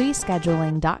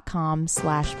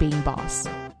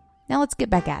acuityscheduling.com/beingboss. Now let's get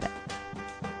back at it.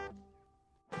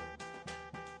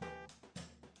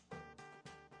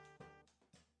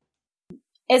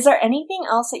 Is there anything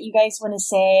else that you guys want to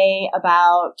say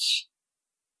about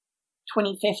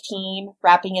 2015,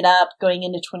 wrapping it up, going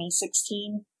into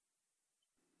 2016?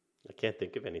 I can't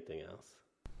think of anything else.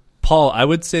 Paul, I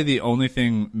would say the only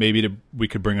thing maybe we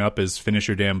could bring up is finish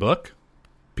your damn book,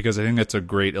 because I think that's a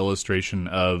great illustration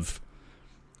of,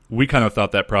 we kind of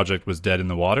thought that project was dead in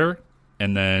the water,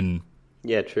 and then...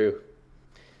 Yeah, true.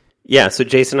 Yeah, so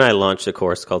Jason and I launched a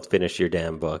course called Finish Your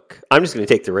Damn Book. I'm just going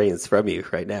to take the reins from you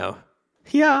right now.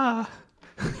 Yeah.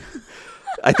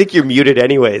 I think you're muted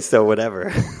anyway, so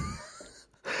whatever.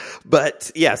 But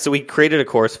yeah, so we created a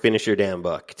course, Finish Your Damn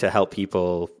Book, to help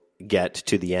people get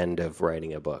to the end of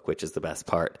writing a book, which is the best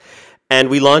part. And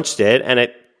we launched it, and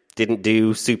it didn't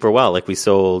do super well. Like, we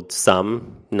sold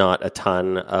some, not a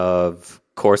ton of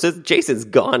courses. Jason's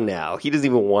gone now. He doesn't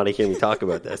even want to hear me talk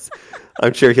about this.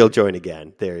 I'm sure he'll join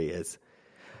again. There he is.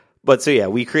 But so yeah,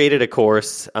 we created a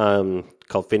course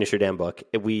called Finish Your Damn Book.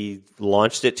 We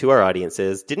launched it to our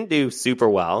audiences. Didn't do super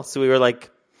well. So we were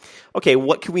like, okay,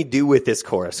 what can we do with this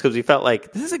course? Because we felt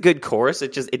like this is a good course.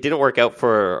 It didn't work out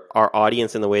for our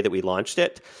audience in the way that we launched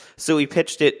it. So we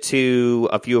pitched it to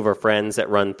a few of our friends that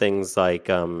run things like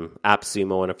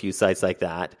AppSumo and a few sites like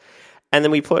that. And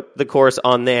then we put the course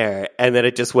on there, and then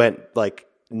it just went like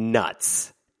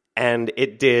nuts. And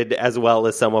it did as well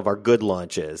as some of our good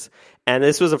launches. And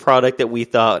this was a product that we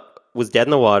thought was dead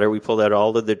in the water. We pulled out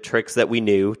all of the tricks that we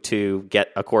knew to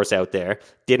get a course out there.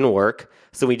 Didn't work.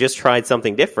 So we just tried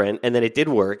something different, and then it did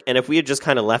work. And if we had just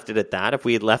kind of left it at that, if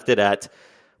we had left it at,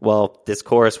 well, this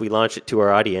course, we launched it to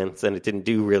our audience and it didn't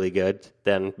do really good,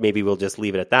 then maybe we'll just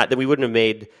leave it at that. Then we wouldn't have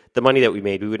made the money that we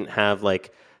made. We wouldn't have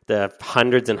like the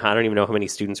hundreds, and I don't even know how many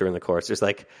students are in the course. There's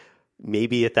like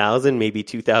maybe 1,000, maybe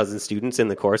 2,000 students in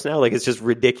the course now. Like, it's just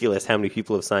ridiculous how many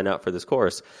people have signed up for this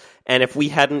course. And if we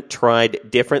hadn't tried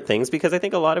different things, because I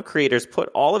think a lot of creators put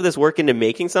all of this work into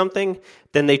making something,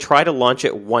 then they try to launch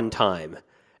it one time.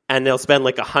 And they'll spend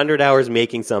like 100 hours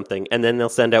making something, and then they'll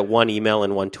send out one email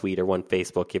and one tweet or one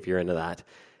Facebook if you're into that.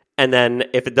 And then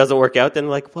if it doesn't work out, then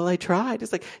like, well, I tried.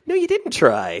 It's like, no, you didn't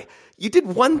try. You did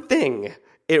one thing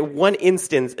at one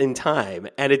instance in time,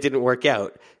 and it didn't work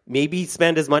out. Maybe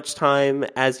spend as much time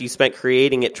as you spent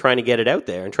creating it, trying to get it out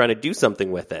there and trying to do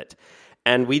something with it.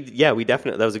 And we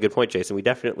definitely, that was a good point, Jason. We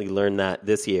definitely learned that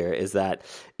this year, is that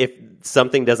if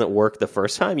something doesn't work the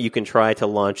first time, you can try to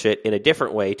launch it in a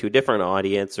different way to a different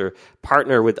audience, or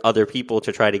partner with other people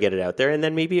to try to get it out there. And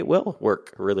then maybe it will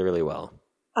work really, really well.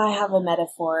 I have a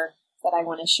metaphor that I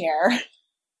want to share.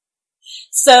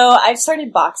 So I've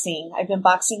started boxing. I've been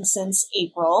boxing since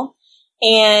April,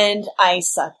 and I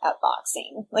suck at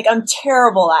boxing. Like, I'm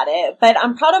terrible at it, but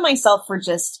I'm proud of myself for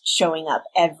just showing up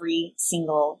every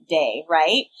single day,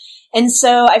 right? And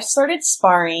so I've started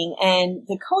sparring, and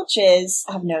the coaches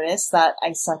have noticed that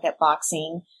I suck at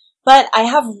boxing, but I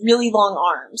have really long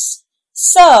arms.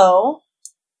 So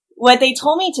what they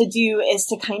told me to do is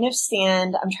to kind of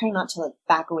stand. I'm trying not to like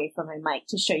back away from my mic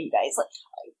to show you guys like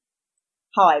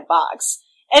how I box.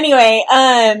 Anyway,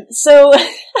 so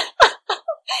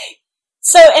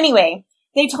So anyway,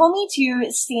 they told me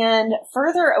to stand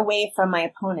further away from my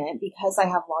opponent because I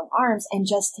have long arms and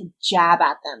just to jab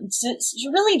at them. To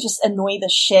really just annoy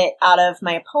the shit out of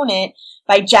my opponent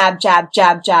by jab, jab,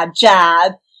 jab, jab,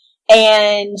 jab,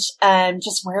 and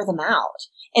just wear them out.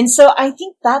 And so I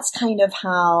think that's kind of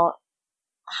how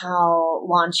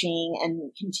launching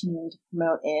and continuing to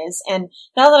promote is. And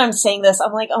now that I'm saying this,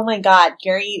 I'm like, oh my God,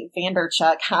 Gary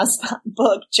Vaynerchuk has that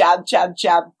book, Jab, Jab,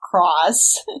 Jab,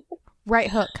 Cross.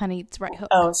 Right hook, honey. It's right hook.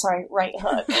 Oh, sorry, right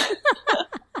hook.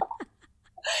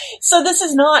 So this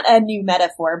is not a new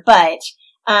metaphor, but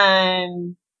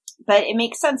it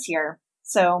makes sense here.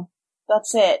 So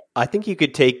that's it. I think you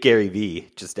could take Gary V,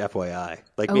 just FYI.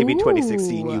 Like maybe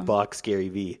 2016 you box Gary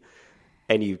V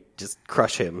and you just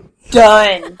crush him.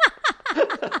 Done.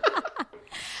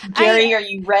 Gary, are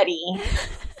you ready?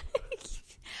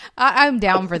 I'm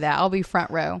down for that. I'll be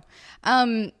front row.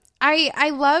 I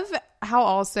love how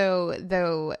also,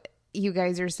 though, you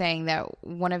guys are saying that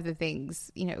one of the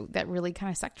things, you know, that really kind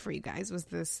of sucked for you guys was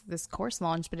this course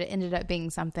launch, but it ended up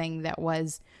being something that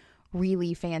was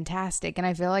really fantastic. And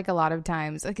I feel like a lot of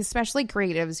times, like especially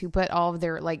creatives who put all of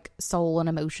their like soul and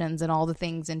emotions and all the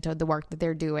things into the work that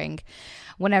they're doing,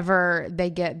 whenever they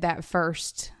get that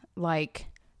first like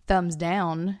thumbs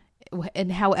down,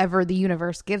 and however the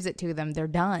universe gives it to them, they're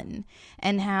done.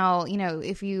 And how, you know,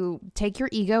 if you take your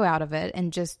ego out of it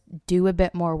and just do a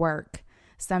bit more work,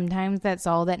 sometimes that's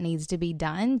all that needs to be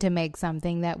done to make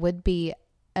something that would be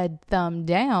a thumb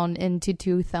down into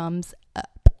 2 thumbs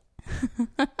up.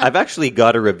 I've actually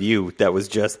got a review that was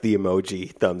just the emoji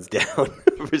thumbs down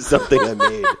for something I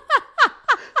made.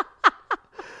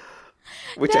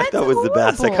 Which I thought was the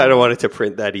best. I kind of wanted to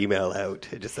print that email out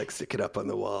and just like stick it up on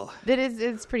the wall.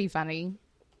 It's pretty funny.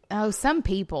 Oh, some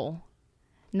people.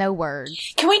 No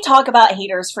words. Can we talk about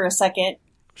haters for a second?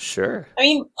 Sure. I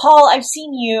mean, Paul, I've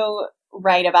seen you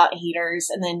write about haters,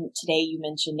 and then today you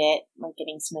mentioned it, like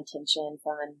getting some attention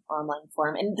from an online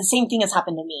forum. And the same thing has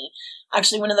happened to me.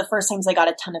 Actually, one of the first times I got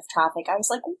a ton of traffic, I was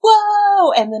like,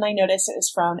 whoa! And then I noticed it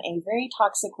was from a very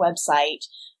toxic website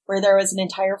where there was an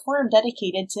entire forum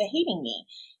dedicated to hating me.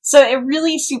 So it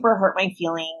really super hurt my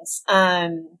feelings.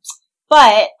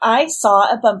 But I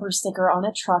saw a bumper sticker on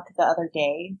a truck the other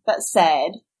day that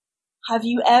said, "Have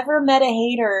you ever met a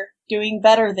hater doing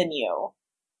better than you?"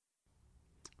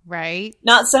 Right?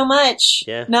 Not so much.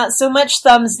 Yeah. Not so much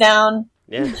thumbs down.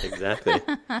 Yeah, exactly.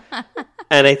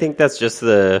 And I think that's just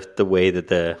the way that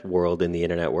the world and the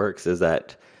internet works, is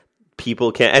that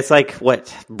people can't. It's like what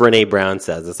Brene Brown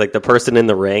says. It's like the person in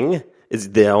the ring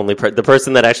is the only the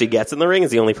person that actually gets in the ring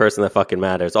is the only person that fucking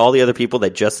matters. All the other people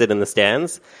that just sit in the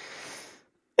stands,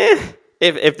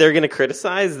 if they're going to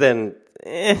criticize, then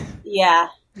Yeah.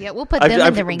 Yeah, we'll put them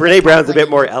in the ring. Brene Brown's a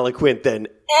bit more eloquent than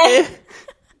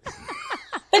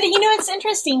But you know, it's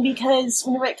interesting because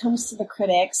whenever it comes to the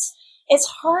critics, it's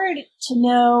hard to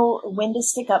know when to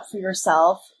stick up for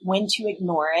yourself, when to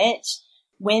ignore it,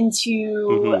 when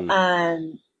to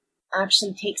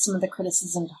actually take some of the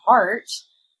criticism to heart.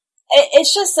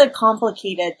 It's just a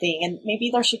complicated thing, and maybe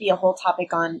there should be a whole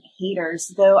topic on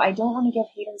haters, though I don't want to give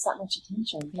haters that much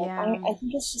attention. But Yeah. I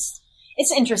think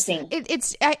it's interesting.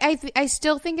 I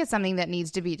still think it's something that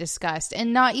needs to be discussed,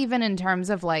 and not even in terms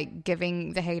of like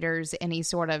giving the haters any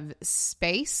sort of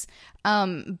space,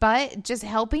 but just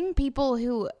helping people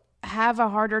who have a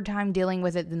harder time dealing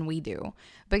with it than we do.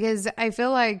 Because I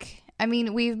feel like, I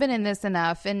mean, we've been in this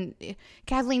enough. And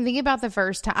Kathleen, think about the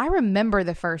first time. I remember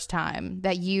the first time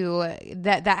that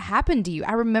that happened to you.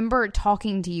 I remember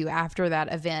talking to you after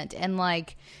that event, and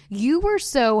like you were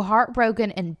so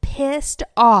heartbroken and pissed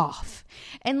off.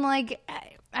 And like,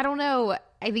 I don't know.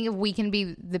 I think if we can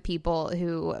be the people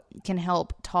who can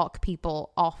help talk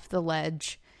people off the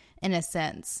ledge in a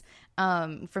sense,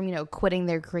 from, you know, quitting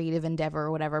their creative endeavor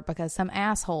or whatever because some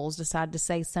assholes decide to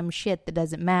say some shit that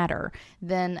doesn't matter,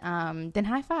 then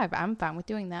high five. I'm fine with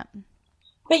doing that.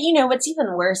 But you know, what's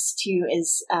even worse too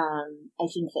is, I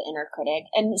think the inner critic.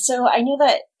 And so I know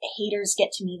that haters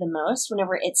get to me the most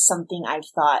whenever it's something I've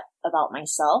thought about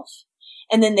myself.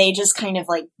 And then they just kind of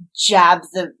like jab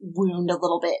the wound a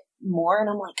little bit more. And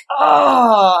I'm like,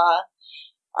 oh,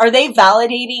 are they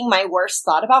validating my worst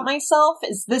thought about myself?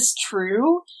 Is this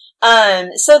true?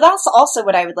 So that's also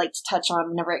what I would like to touch on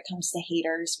whenever it comes to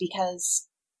haters, because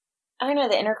I don't know,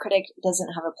 the inner critic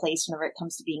doesn't have a place whenever it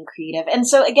comes to being creative. And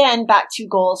so again, back to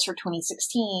goals for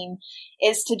 2016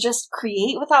 is to just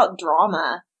create without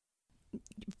drama.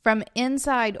 From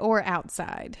inside or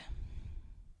outside.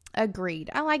 Agreed.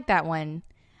 I like that one.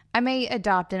 I may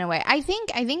adopt in a way. I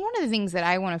think one of the things that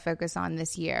I want to focus on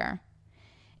this year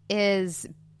is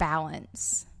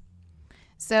balance.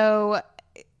 So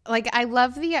like, I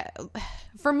love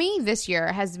for me, this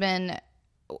year has been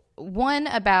one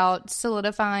about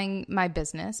solidifying my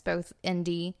business, both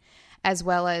indie as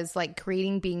well as like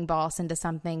creating Being Boss into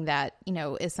something that, you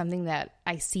know, is something that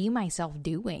I see myself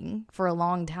doing for a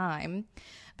long time,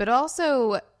 but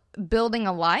also building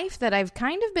a life that I've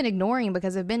kind of been ignoring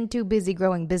because I've been too busy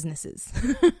growing businesses.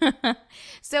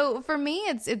 So for me,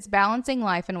 it's balancing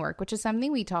life and work, which is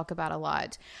something we talk about a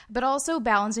lot, but also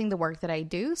balancing the work that I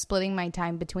do, splitting my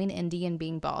time between indie and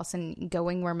Being Boss and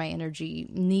going where my energy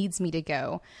needs me to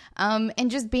go.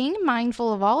 And just being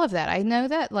mindful of all of that. I know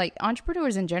that like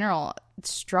entrepreneurs in general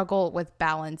struggle with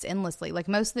balance endlessly. Like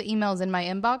most of the emails in my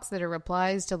inbox that are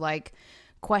replies to like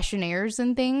questionnaires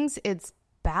and things, it's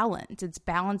balance. It's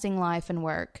balancing life and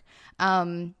work.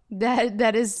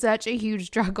 That is such a huge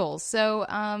struggle. So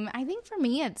I think for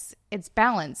me, it's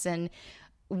balance. And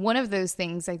one of those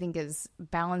things I think is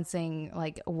balancing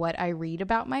like what I read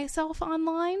about myself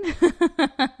online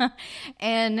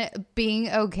and being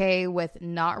okay with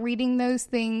not reading those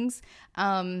things.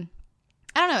 I don't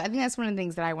know. I think that's one of the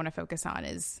things that I want to focus on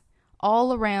is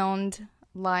all around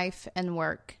life and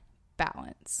work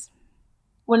balance.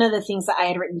 One of the things that I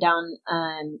had written down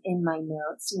in my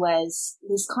notes was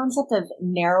this concept of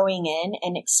narrowing in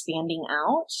and expanding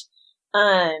out.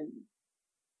 And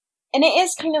it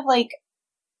is kind of like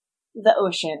the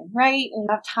ocean, right? And you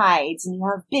have tides and you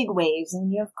have big waves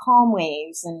and you have calm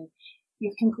waves and you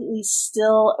have completely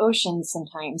still oceans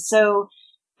sometimes. So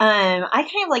I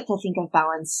kind of like to think of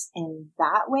balance in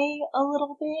that way a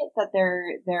little bit, that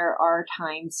there are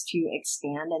times to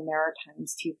expand and there are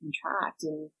times to contract.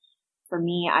 And for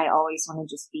me, I always want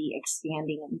to just be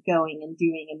expanding and going and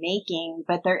doing and making,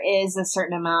 but there is a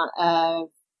certain amount of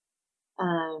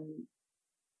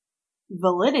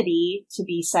validity to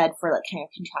be said for like kind of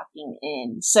contracting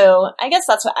in. So I guess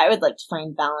that's what I would like to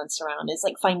find balance around, is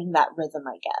like finding that rhythm,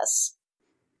 I guess.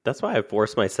 That's why I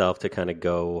forced myself to kind of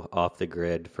go off the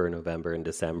grid for November and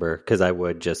December, because I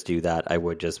would just do that. I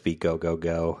would just be go, go,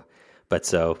 go. But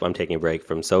so I'm taking a break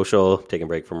from social, taking a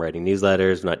break from writing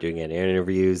newsletters, not doing any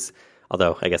interviews.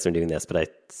 Although I guess I'm doing this, but I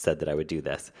said that I would do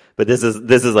this. But this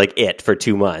is like it for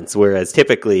 2 months, whereas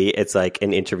typically it's like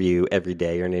an interview every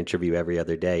day or an interview every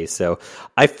other day. So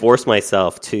I force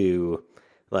myself to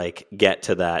like get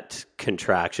to that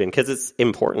contraction because it's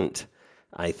important,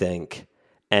 I think.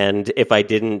 And if I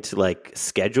didn't like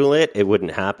schedule it, it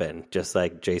wouldn't happen. Just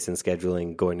like Jason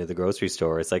scheduling going to the grocery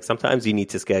store. It's like sometimes you need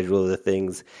to schedule the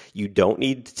things you don't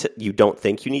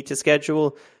think you need to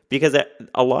schedule, because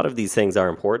a lot of these things are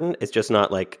important. It's just not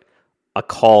like a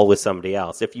call with somebody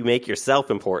else. If you make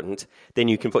yourself important, then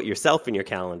you can put yourself in your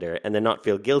calendar and then not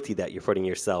feel guilty that you're putting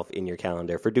yourself in your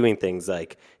calendar for doing things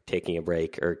like taking a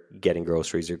break or getting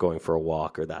groceries or going for a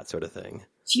walk or that sort of thing.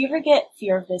 Do you ever get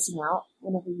fear of missing out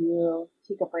whenever you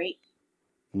take a break?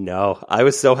 No, I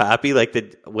was so happy. Like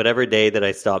whatever day that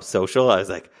I stopped social, I was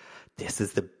like, this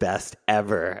is the best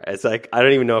ever. It's like, I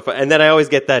don't even know and then I always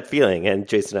get that feeling. And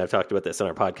Jason and I have talked about this on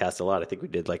our podcast a lot. I think we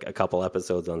did like a couple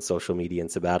episodes on social media and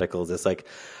sabbaticals. It's like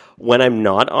when I'm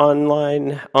not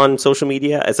online on social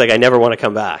media, it's like I never want to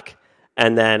come back.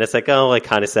 And then it's like, oh, I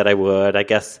kind of said I would. I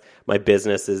guess my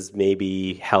business is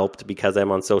maybe helped because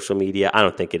I'm on social media. I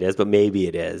don't think it is, but maybe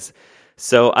it is.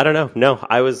 So I don't know. No,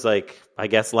 I was like, I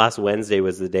guess last Wednesday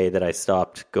was the day that I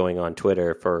stopped going on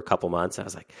Twitter for a couple months. I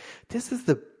was like, this is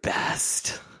the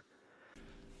best.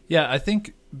 Yeah, I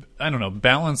think, I don't know,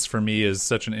 balance for me is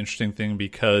such an interesting thing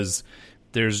because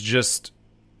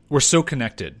we're so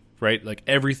connected, right? Like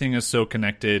everything is so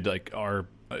connected, like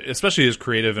especially as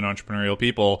creative and entrepreneurial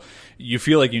people, you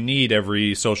feel like you need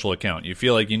every social account. You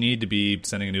feel like you need to be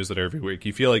sending a newsletter every week.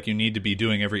 You feel like you need to be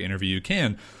doing every interview you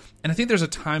can. And I think there's a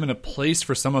time and a place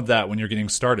for some of that when you're getting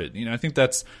started. You know, I think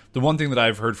that's the one thing that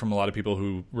I've heard from a lot of people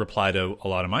who reply to a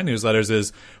lot of my newsletters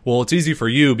is, well, it's easy for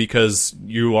you because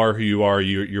you are who you are.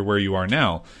 You're where you are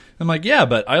now. I'm like, yeah,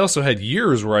 but I also had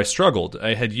years where I struggled.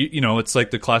 I had, you know, it's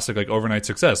like the classic like overnight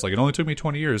success. Like it only took me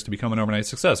 20 years to become an overnight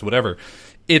success, whatever.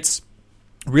 It's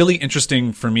really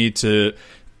interesting for me to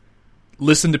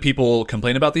listen to people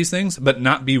complain about these things, but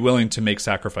not be willing to make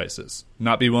sacrifices,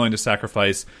 not be willing to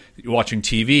sacrifice watching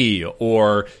TV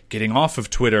or getting off of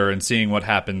Twitter and seeing what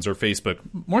happens, or Facebook,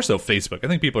 more so Facebook. I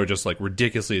think people are just like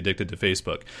ridiculously addicted to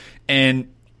Facebook,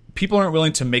 and people aren't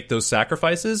willing to make those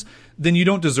sacrifices, then you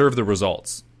don't deserve the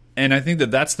results. And I think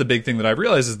that that's the big thing that I've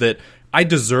realized is that I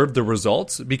deserve the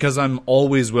results because I'm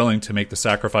always willing to make the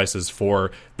sacrifices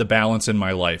for the balance in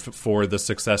my life, for the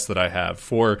success that I have,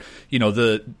 for, you know,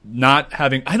 the not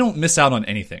having, I don't miss out on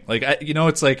anything. Like,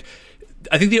 it's like,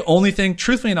 I think the only thing,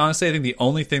 truthfully and honestly, I think the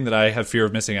only thing that I have fear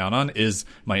of missing out on is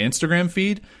my Instagram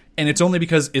feed And it's only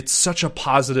because it's such a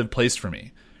positive place for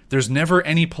me. There's never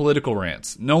any political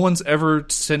rants. No one's ever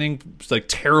sending like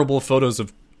terrible photos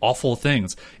of awful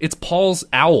things. It's Paul's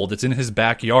owl that's in his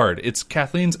backyard. It's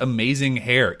Kathleen's amazing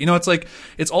hair. You know, it's like,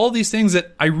 it's all these things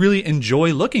that I really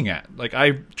enjoy looking at. Like,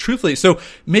 I truthfully, so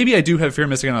maybe I do have fear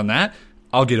of missing out on that.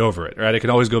 I'll get over it, right? I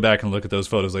can always go back and look at those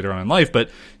photos later on in life,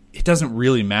 but it doesn't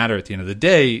really matter at the end of the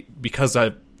day because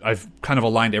I've kind of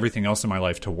aligned everything else in my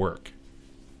life to work.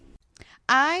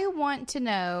 I want to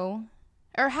know,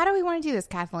 or how do we want to do this,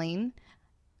 Kathleen?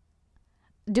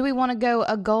 Do we want to go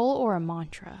a goal or a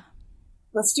mantra?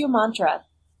 Let's do a mantra.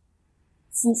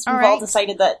 Since we've All right. all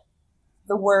decided that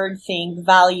the word thing,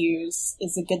 values,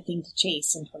 is a good thing to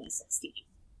chase in 2016.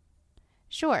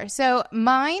 Sure. So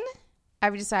mine,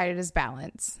 I've decided is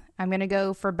balance. I'm going to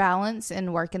go for balance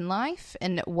in work and life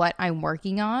and what I'm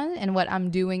working on and what I'm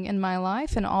doing in my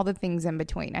life and all the things in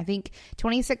between. I think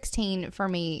 2016 for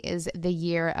me is the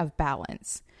year of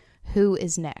balance. Who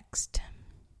is next?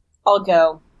 I'll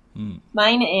go.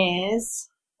 Mine is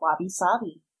wabi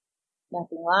sabi.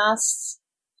 Nothing lasts,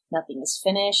 nothing is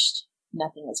finished,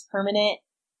 nothing is permanent.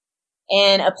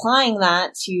 And applying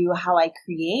that to how I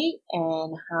create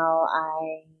and how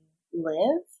I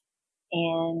live.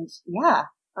 And yeah,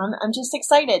 I'm just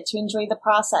excited to enjoy the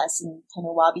process and kind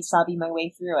of wabi sabi my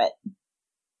way through it.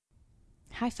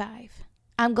 High five.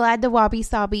 I'm glad to wabi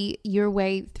sabi your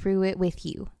way through it with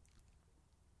you.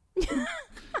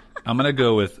 I'm going to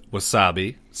go with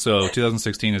wasabi. So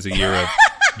 2016 is a year of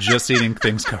just eating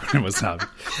things covered in wasabi.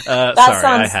 Sorry,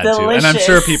 I had delicious. to. And I'm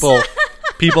sure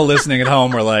people listening at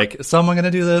home were like, is someone going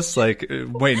to do this? Like,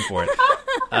 waiting for it.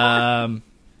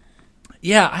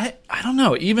 Yeah, I don't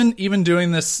know. Even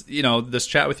doing this, this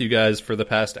chat with you guys for the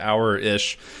past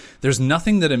hour-ish, there's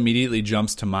nothing that immediately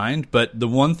jumps to mind. But the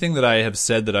one thing that I have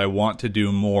said that I want to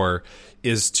do more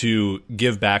is to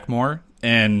give back more.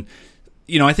 And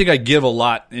I think I give a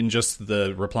lot in just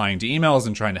the replying to emails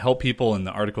and trying to help people and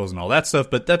the articles and all that stuff,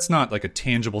 but that's not like a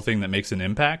tangible thing that makes an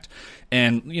impact.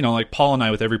 And, like Paul and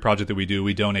I, with every project that we do,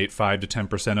 we donate 5 to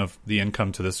 10% of the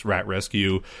income to this rat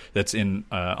rescue that's in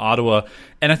Ottawa.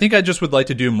 And I think I just would like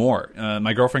to do more.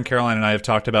 My girlfriend Caroline and I have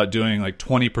talked about doing like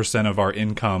 20% of our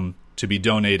income to be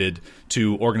donated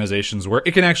to organizations where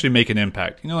it can actually make an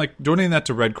impact. Like donating that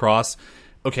to Red Cross.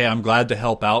 Okay, I'm glad to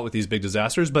help out with these big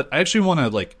disasters, but I actually want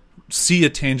to see a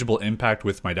tangible impact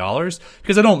with my dollars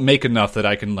because I don't make enough that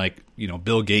I can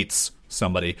Bill Gates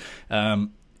somebody.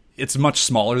 It's much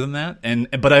smaller than that,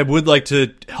 but I would like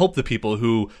to help the people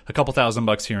who a couple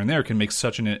 $1,000 here and there can make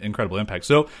such an incredible impact.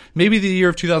 So maybe the year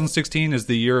of 2016 is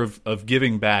the year of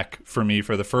giving back for me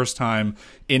for the first time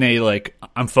in a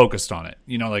I'm focused on it.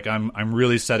 I'm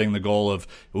really setting the goal of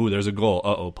there's a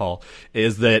goal. Paul,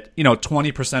 is that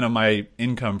 20% of my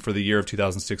income for the year of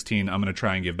 2016 I'm going to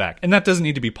try and give back, and that doesn't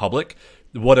need to be public.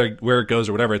 Where it goes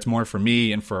or whatever, it's more for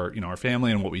me and for our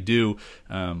family and what we do.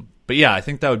 But yeah, I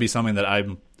think that would be something that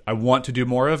I want to do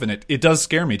more of, and it does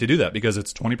scare me to do that because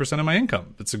it's 20% of my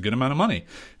income. It's a good amount of money.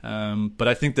 But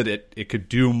I think that it could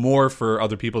do more for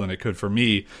other people than it could for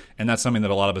me, and that's something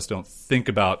that a lot of us don't think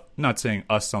about, not saying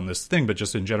us on this thing, but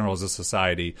just in general as a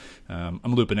society.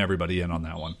 I'm looping everybody in on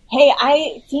that one. Hey,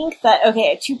 I think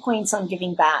that, 2 points on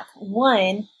giving back.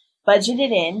 One, budget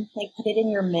it in, put it in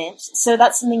your mint. So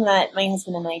that's something that my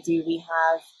husband and I do. We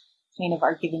have kind of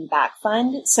our giving back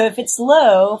fund. So if it's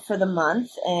low for the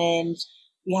month and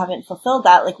we haven't fulfilled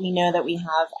that, we know that we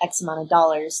have X amount of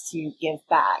dollars to give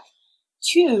back.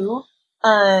 2,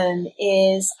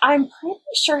 is I'm pretty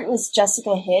sure it was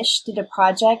Jessica Hish did a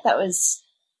project that was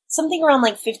something around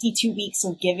 52 weeks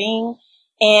of giving.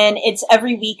 And it's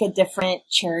every week a different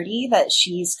charity that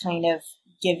she's kind of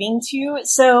giving to.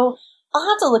 So I'll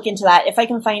have to look into that. If I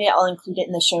can find it, I'll include it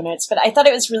in the show notes. But I thought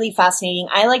it was really fascinating.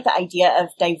 I like the idea of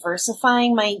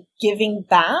diversifying my giving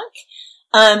back.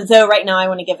 Though right now I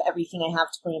want to give everything I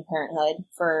have to Planned Parenthood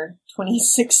for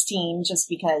 2016 just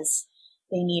because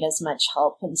they need as much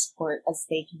help and support as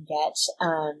they can get.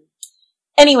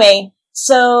 Anyway,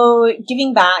 so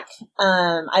giving back,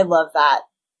 I love that.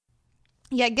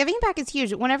 Yeah, giving back is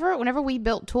huge. Whenever we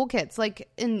built toolkits,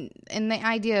 in the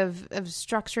idea of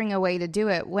structuring a way to do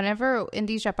it, whenever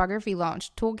Indie Shopography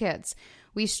launched toolkits,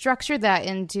 we structured that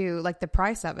into the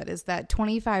price of it is that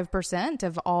 25%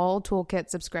 of all toolkit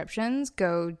subscriptions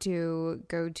go to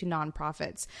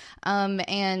nonprofits.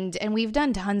 And we've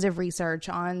done tons of research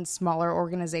on smaller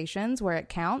organizations where it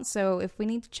counts. So if we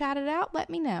need to chat it out, let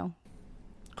me know.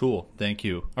 Cool. Thank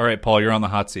you. All right, Paul, you're on the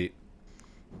hot seat.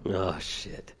 Oh,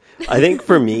 shit. I think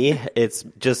for me, it's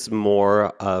just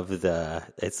more of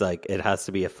it has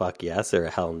to be a fuck yes or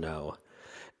a hell no.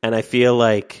 And I feel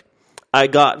like I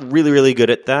got really, really good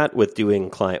at that with doing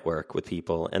client work with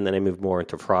people. And then I moved more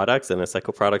into products, and it's like,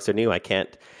 oh, products are new. I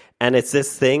can't. And it's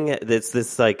this thing that's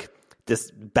this like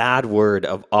this bad word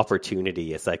of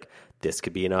opportunity. It's like, this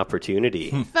could be an opportunity.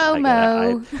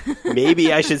 FOMO.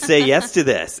 Maybe I should say yes to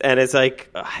this. And it's like,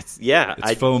 It's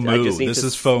FOMO. This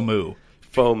is FOMO.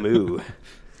 FOMO.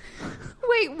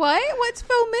 Wait, what? What's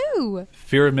FOMO?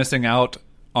 Fear of missing out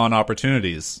on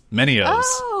opportunities. Many O's.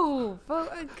 Oh,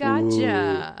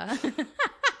 gotcha.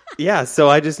 Yeah, so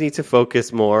I just need to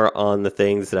focus more on the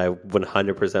things that I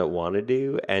 100% want to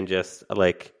do, and just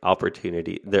like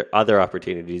other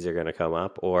opportunities are going to come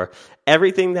up, or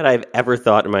everything that I've ever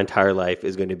thought in my entire life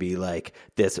is going to be like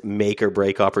this make or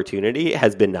break opportunity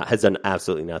has done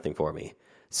absolutely nothing for me.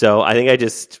 So I think I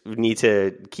just need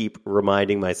to keep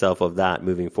reminding myself of that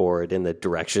moving forward in the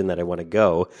direction that I want to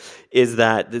go, is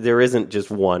that there isn't just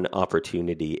one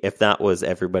opportunity. If that was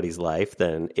everybody's life,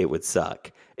 then it would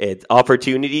suck.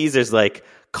 Opportunities, there's like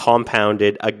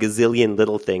compounded a gazillion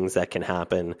little things that can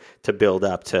happen to build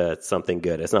up to something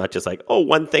good. It's not just like, oh,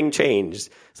 one thing changed.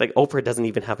 It's like Oprah doesn't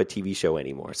even have a TV show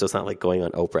anymore. So it's not like going on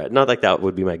Oprah. Not like that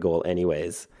would be my goal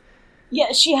anyways.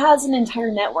 Yeah, she has an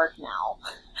entire network now.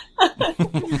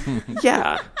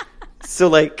 Yeah. So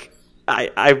like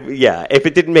if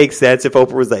it didn't make sense, if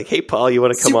Oprah was like, hey Paul, you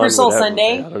want to come Super on Soul whatever.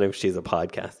 Sunday? I don't know if she has a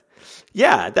podcast.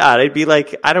 Yeah, I'd be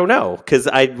like, I don't know, because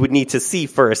I would need to see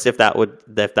first if that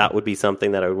would be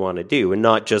something that I would want to do, and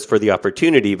not just for the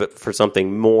opportunity, but for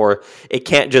something more. It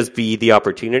can't just be the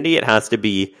opportunity; it has to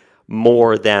be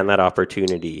more than that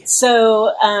opportunity.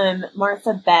 So,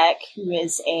 Martha Beck, who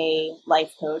is a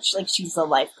life coach, like she's the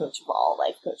life coach of all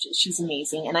life coaches. She's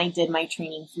amazing, and I did my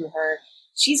training through her.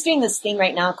 She's doing this thing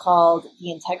right now called the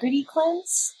Integrity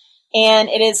Cleanse. And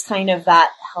it is kind of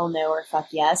that hell no or fuck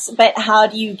yes. But how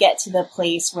do you get to the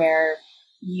place where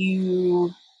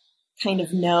you kind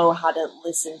of know how to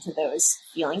listen to those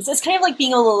feelings? It's kind of like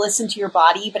being able to listen to your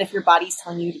body, but if your body's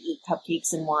telling you to eat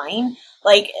cupcakes and wine,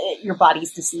 like your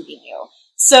body's deceiving you.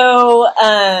 So,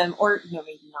 or no,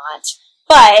 maybe not.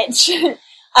 But,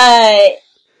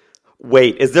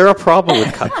 wait, is there a problem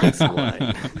with cupcakes and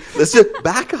wine? Let's just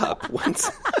back up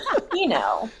once. You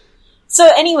know. So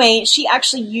anyway, she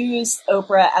actually used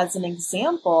Oprah as an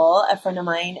example. A friend of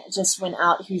mine just went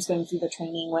out, who's going through the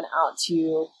training, went out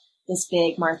to this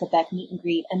big Martha Beck meet and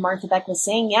greet. And Martha Beck was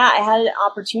saying, yeah, I had an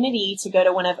opportunity to go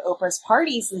to one of Oprah's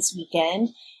parties this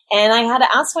weekend. And I had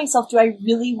to ask myself, do I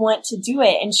really want to do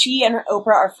it? And she and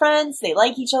Oprah are friends. They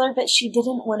like each other, but she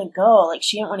didn't want to go. Like,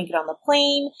 she didn't want to get on the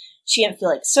plane. She didn't feel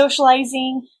like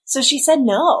socializing. So she said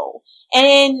no.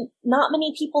 And not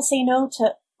many people say no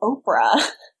to Oprah.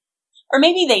 Or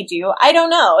maybe they do. I don't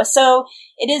know. So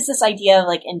it is this idea of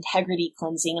like integrity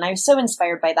cleansing. And I was so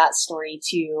inspired by that story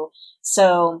too.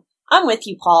 So I'm with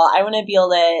you, Paul. I want to be able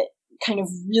to kind of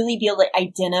really be able to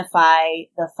identify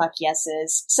the fuck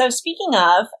yeses. So speaking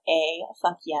of a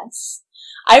fuck yes,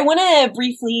 I want to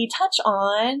briefly touch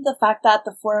on the fact that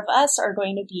the four of us are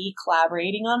going to be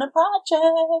collaborating on a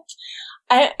project.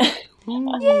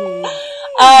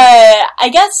 I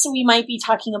guess we might be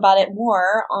talking about it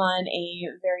more on a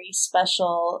very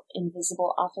special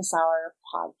Invisible Office Hour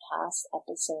podcast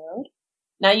episode.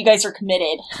 Now you guys are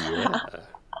committed. Yeah.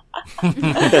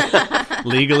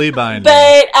 Legally binding.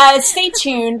 But stay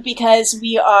tuned, because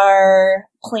we are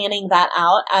planning that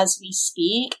out as we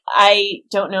speak. I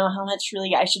don't know how much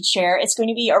really I should share. It's going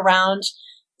to be around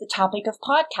the topic of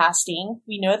podcasting.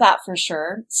 We know that for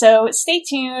sure. So stay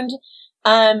tuned.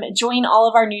 Join all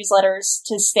of our newsletters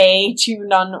to stay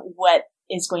tuned on what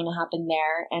is going to happen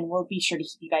there, and we'll be sure to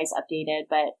keep you guys updated.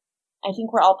 But I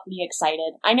think we're all pretty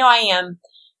excited. I know I am.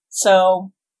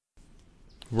 So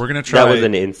we're gonna try.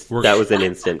 That was an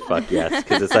instant fuck yes,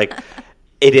 because it's like,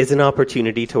 it is an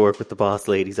opportunity to work with the boss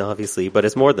ladies, obviously, but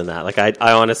it's more than that. Like, I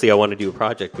honestly, I want to do a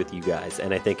project with you guys,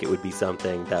 and I think it would be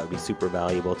something that would be super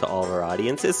valuable to all of our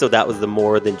audiences. So that was the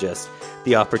more than just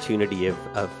the opportunity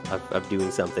of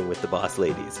doing something with the boss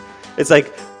ladies. It's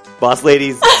like, boss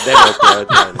ladies, then Oprah,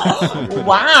 then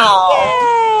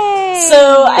wow.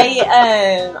 So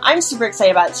I'm super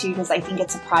excited about it too, because I think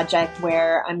it's a project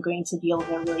where I'm going to be able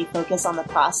to really focus on the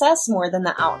process more than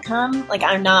the outcome. Like,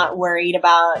 I'm not worried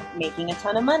about making a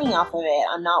ton of money off of it.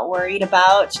 I'm not worried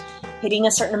about hitting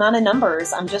a certain amount of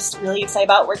numbers. I'm just really excited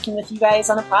about working with you guys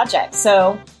on a project.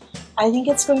 So I think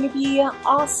it's going to be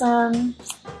awesome.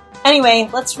 Anyway,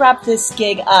 let's wrap this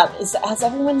gig up. Has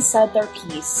everyone said their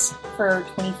piece for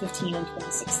 2015 and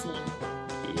 2016?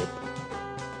 Yep.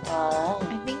 All right.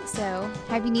 I think so.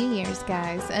 Happy New Year's,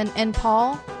 guys. And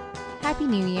Paul, Happy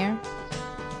New Year.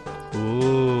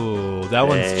 Ooh, that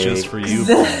one's just for you,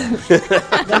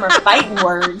 Them are fighting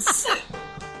words.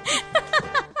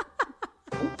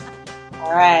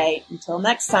 All right. Until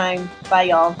next time. Bye,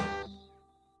 y'all.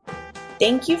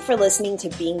 Thank you for listening to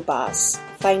Being Boss.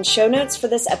 Find show notes for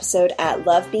this episode at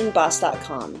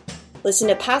lovebeingboss.com. Listen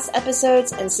to past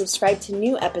episodes and subscribe to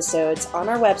new episodes on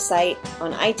our website,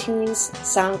 on iTunes,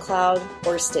 SoundCloud,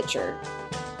 or Stitcher.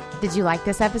 Did you like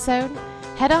this episode?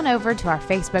 Head on over to our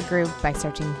Facebook group by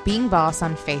searching Being Boss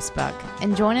on Facebook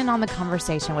and join in on the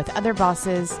conversation with other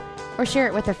bosses or share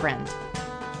it with a friend.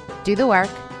 Do the work,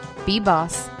 be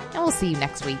boss, and we'll see you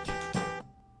next week.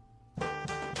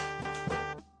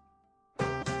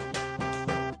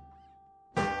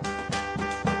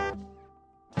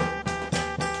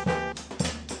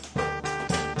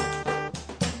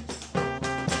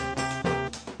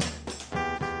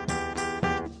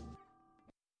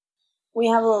 We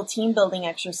have a little team building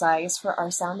exercise for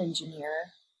our sound engineer.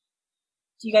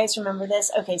 Do you guys remember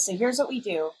this? Okay, so here's what we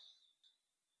do.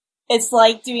 It's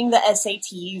like doing the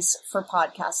SATs for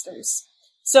podcasters.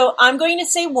 So I'm going to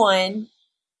say 1,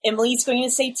 Emily's going to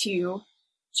say 2,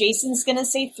 Jason's going to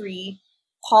say 3,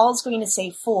 Paul's going to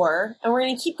say 4, and we're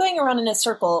going to keep going around in a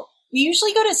circle. We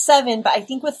usually go to 7, but I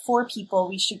think with 4 people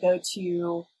we should go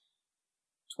to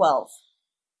 12.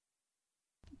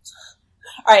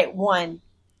 All right, 1,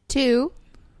 2,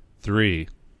 3,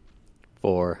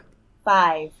 4,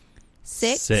 5,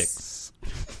 6, 6,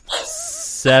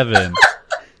 7,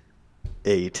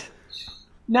 8,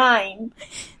 9,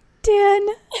 10.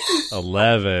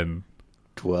 11.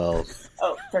 12.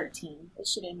 oh, 13. It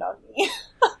should end on me.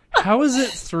 How is it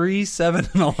 3, 7,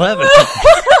 and 11?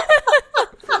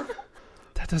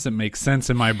 That doesn't make sense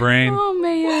in my brain. Oh,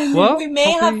 man. Well, We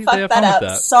may have hopefully they fucked that fun up. with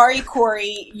that. Sorry,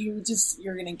 Corey.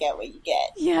 You're gonna get what you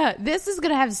get. Yeah, this is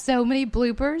going to have so many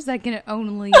bloopers I can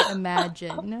only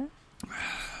imagine.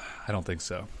 I don't think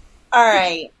so. All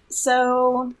right.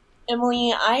 So,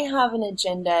 Emily, I have an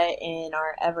agenda in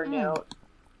our Evernote.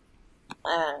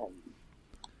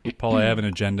 Paul, I have an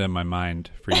agenda in my mind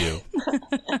for you.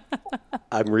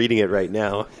 I'm reading it right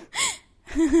now.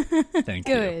 Thank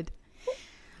you. Good.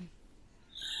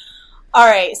 All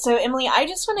right. So, Emily, I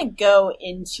just want to go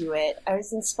into it. I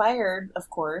was inspired, of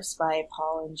course, by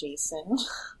Paul and Jason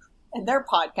and their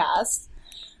podcast.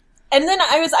 And then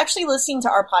I was actually listening to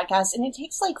our podcast, and it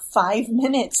takes like 5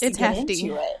 minutes to It's get hefty.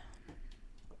 into it.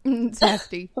 It's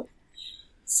hefty.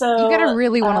 So You got to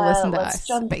really want to listen to let's us,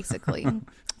 jump- basically.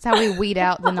 That's how we weed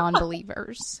out the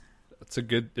non-believers.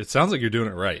 It sounds like you're doing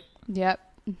it right. Yep.